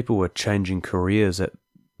 If people were changing careers at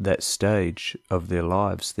that stage of their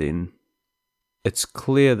lives, then it's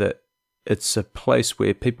clear that it's a place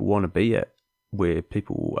where people want to be at, where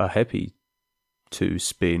people are happy to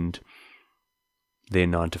spend their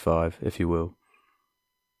 9 to 5, if you will.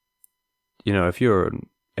 You know, if you're an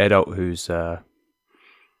adult who's had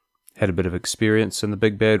a bit of experience in the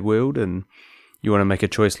big bad world and you want to make a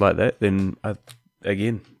choice like that, then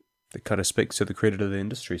again, it kind of speaks to the credit of the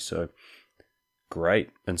industry. So great,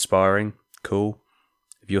 inspiring, cool.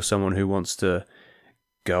 If you're someone who wants to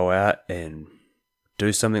go out and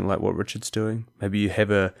do something like what Richard's doing, maybe you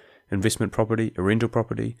have a investment property, a rental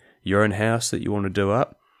property, your own house that you want to do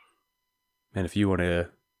up, and if you want to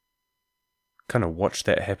kind of watch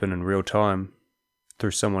that happen in real time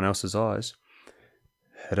through someone else's eyes,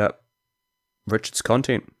 hit up Richard's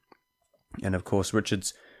content. And of course,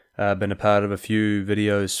 Richard's been a part of a few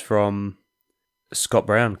videos from Scott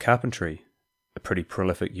Brown Carpentry, a pretty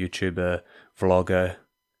prolific YouTuber, vlogger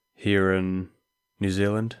here in New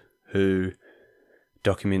Zealand, who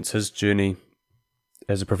documents his journey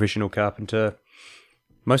as a professional carpenter,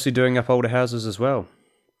 mostly doing up older houses as well.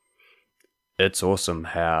 It's awesome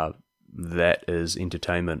how that is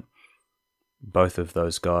entertainment. Both of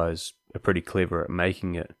those guys are pretty clever at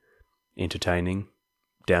making it entertaining,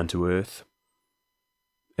 down to earth,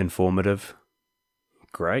 informative.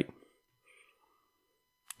 Great.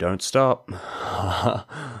 Don't stop.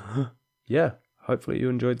 Yeah, hopefully you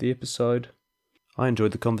enjoyed the episode. I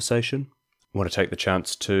enjoyed the conversation. I want to take the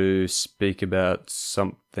chance to speak about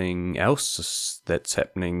something else that's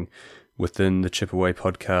happening within the Chip Away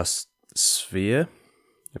podcast sphere.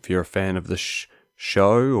 If you're a fan of this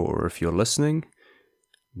show, or if you're listening,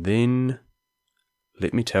 then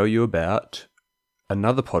let me tell you about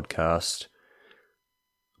another podcast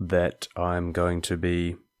that I'm going to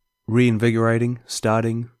be reinvigorating,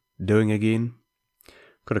 doing again.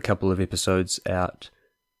 Got a couple of episodes out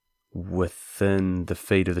within the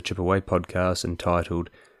feed of the Chip Away podcast entitled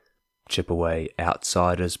Chip Away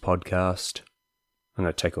Outsiders Podcast. I'm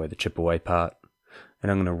going to take away the Chip Away part, and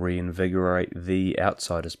I'm going to reinvigorate the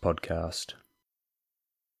Outsiders Podcast.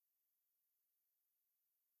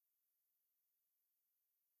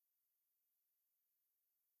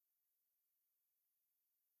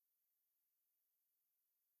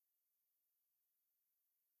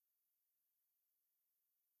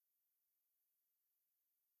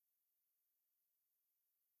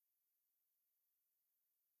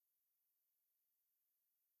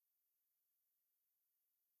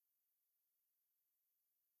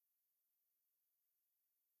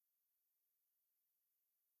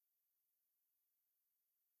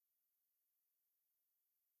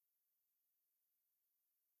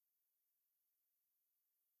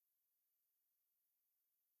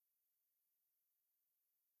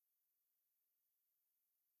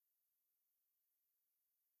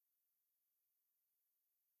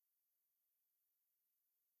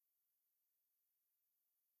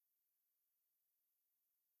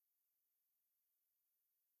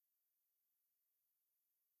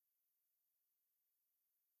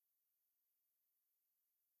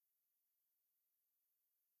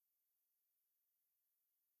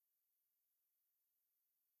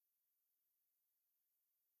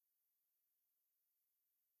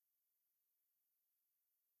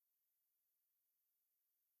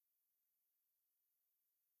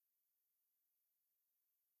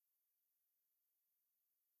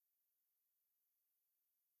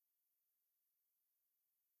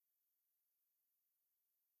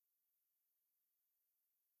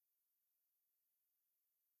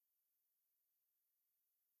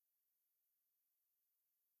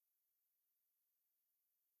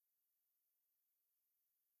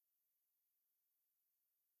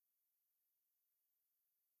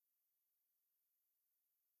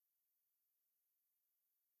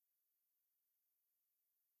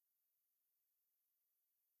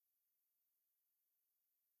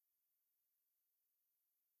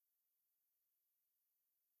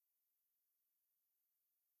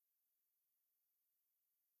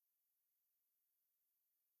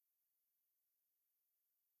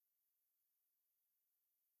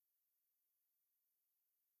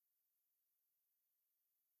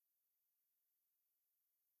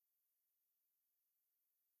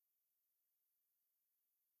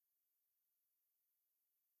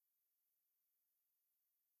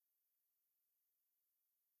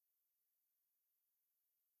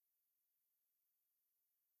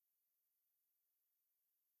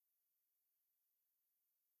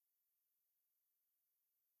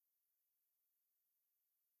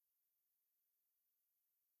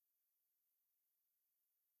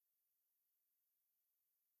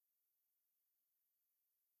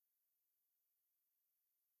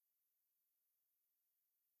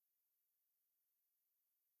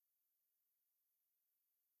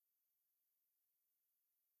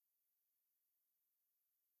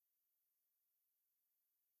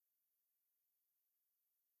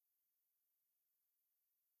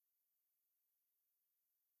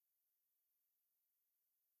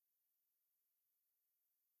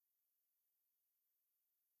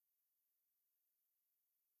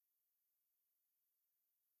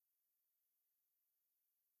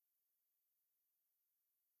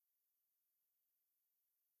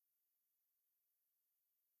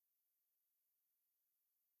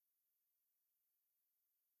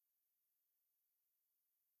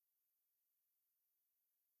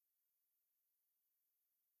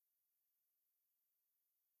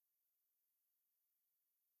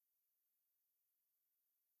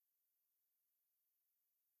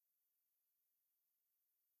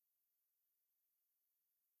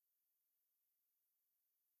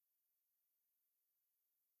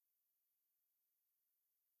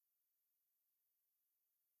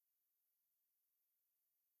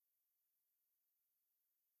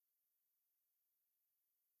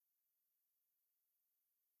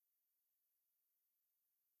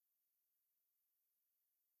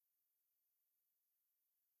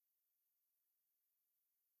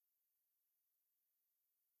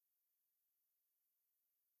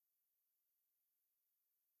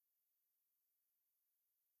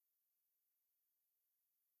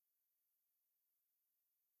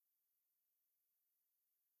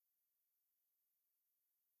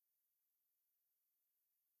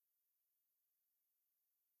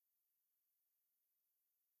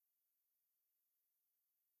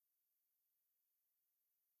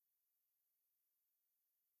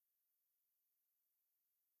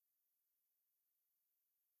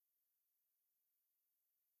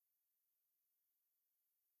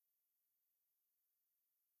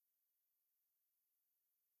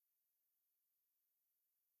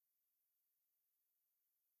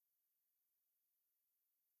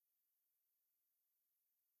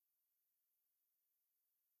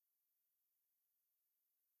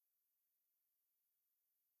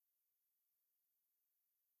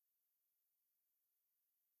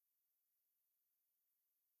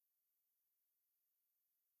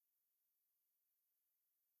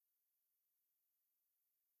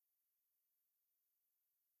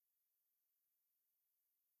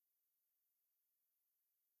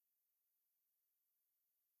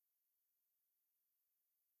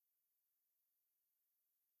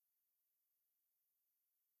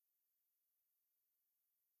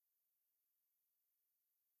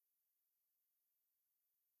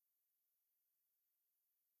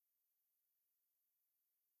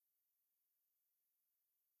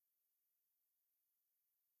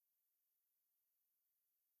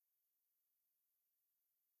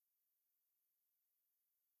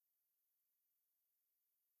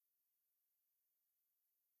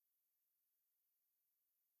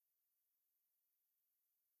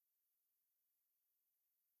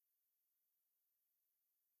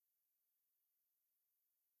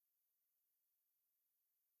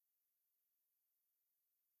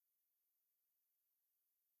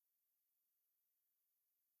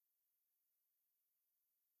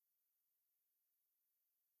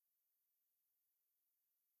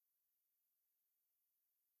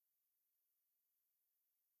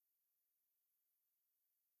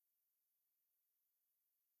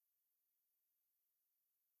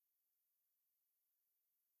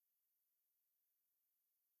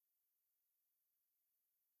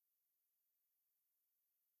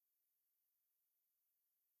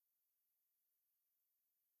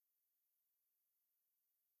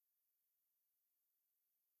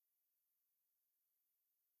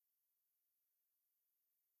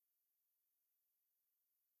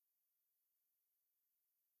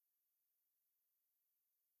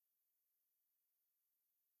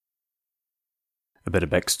 A bit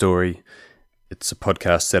of backstory. It's a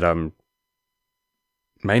podcast that I'm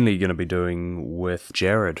mainly going to be doing with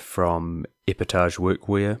Jared from Epitage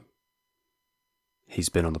Workwear. He's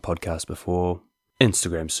been on the podcast before.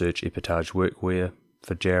 Instagram search Epitage Workwear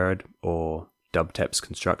for Jared or Dubtaps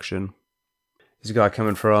Construction. He's a guy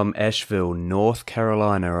coming from Asheville, North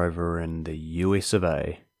Carolina, over in the US of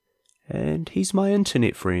A. And he's my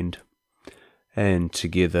internet friend. And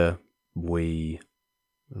together we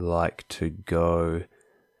like to go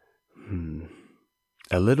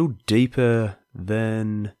a little deeper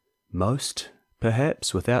than most,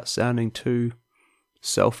 perhaps, without sounding too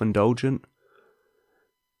self-indulgent,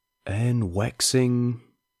 and waxing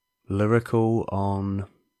lyrical on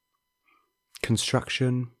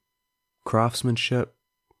construction, craftsmanship,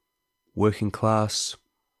 working class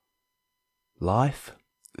life.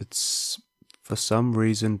 It's for some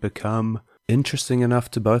reason become interesting enough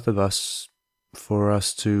to both of us for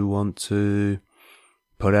us to want to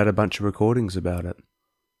put out a bunch of recordings about it.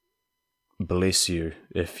 Bless you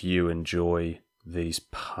if you enjoy these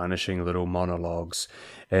punishing little monologues.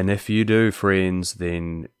 And if you do, friends,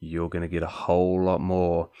 then you're going to get a whole lot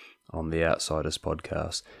more on the Outsiders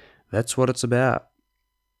podcast. That's what it's about.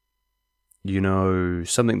 You know,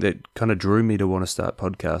 something that kind of drew me to want to start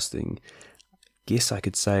podcasting. Guess I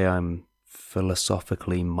could say I'm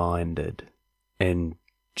philosophically minded. And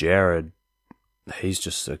Jared, he's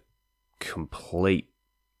just a complete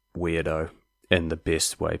weirdo in the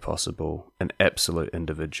best way possible. An absolute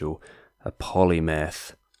individual. A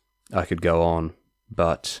polymath. I could go on,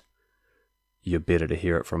 but you're better to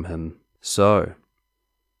hear it from him. So,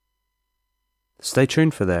 stay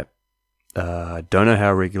tuned for that. I don't know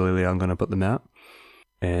how regularly I'm going to put them out.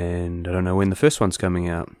 And I don't know when the first one's coming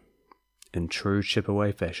out. In true chip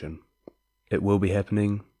away fashion. It will be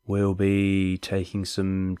happening. We'll be taking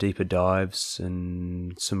some deeper dives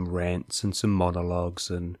and some rants and some monologues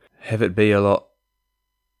and have it be a lot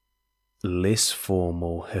less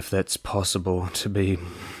formal, if that's possible, to be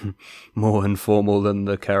more informal than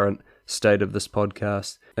the current state of this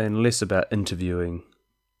podcast, and less about interviewing,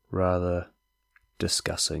 rather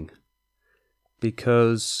discussing.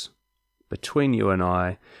 Because between you and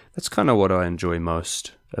I, that's kind of what I enjoy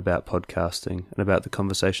most about podcasting and about the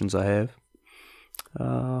conversations I have.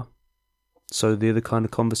 So they're the kind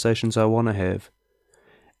of conversations I want to have.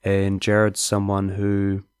 And Jared's someone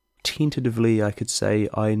who, tentatively, I could say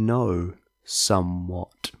I know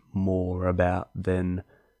somewhat more about than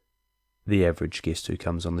the average guest who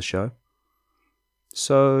comes on the show.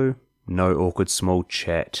 So, no awkward small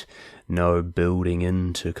chat, no building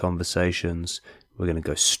into conversations. We're going to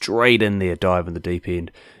go straight in there, dive in the deep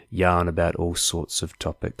end, yarn about all sorts of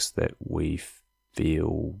topics that we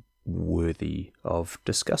feel worthy of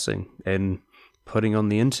discussing and putting on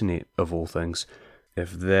the internet, of all things.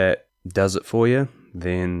 If that does it for you,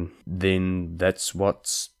 then that's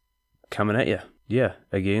what's coming at you. Yeah,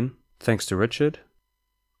 again, thanks to Richard.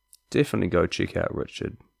 Definitely go check out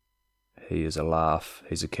Richard. He is a laugh.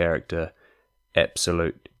 He's a character.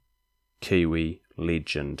 Absolute Kiwi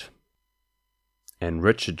legend. And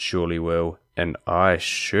Richard surely will, and I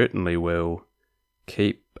certainly will,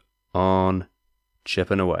 keep on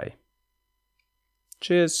chipping away.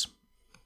 Cheers.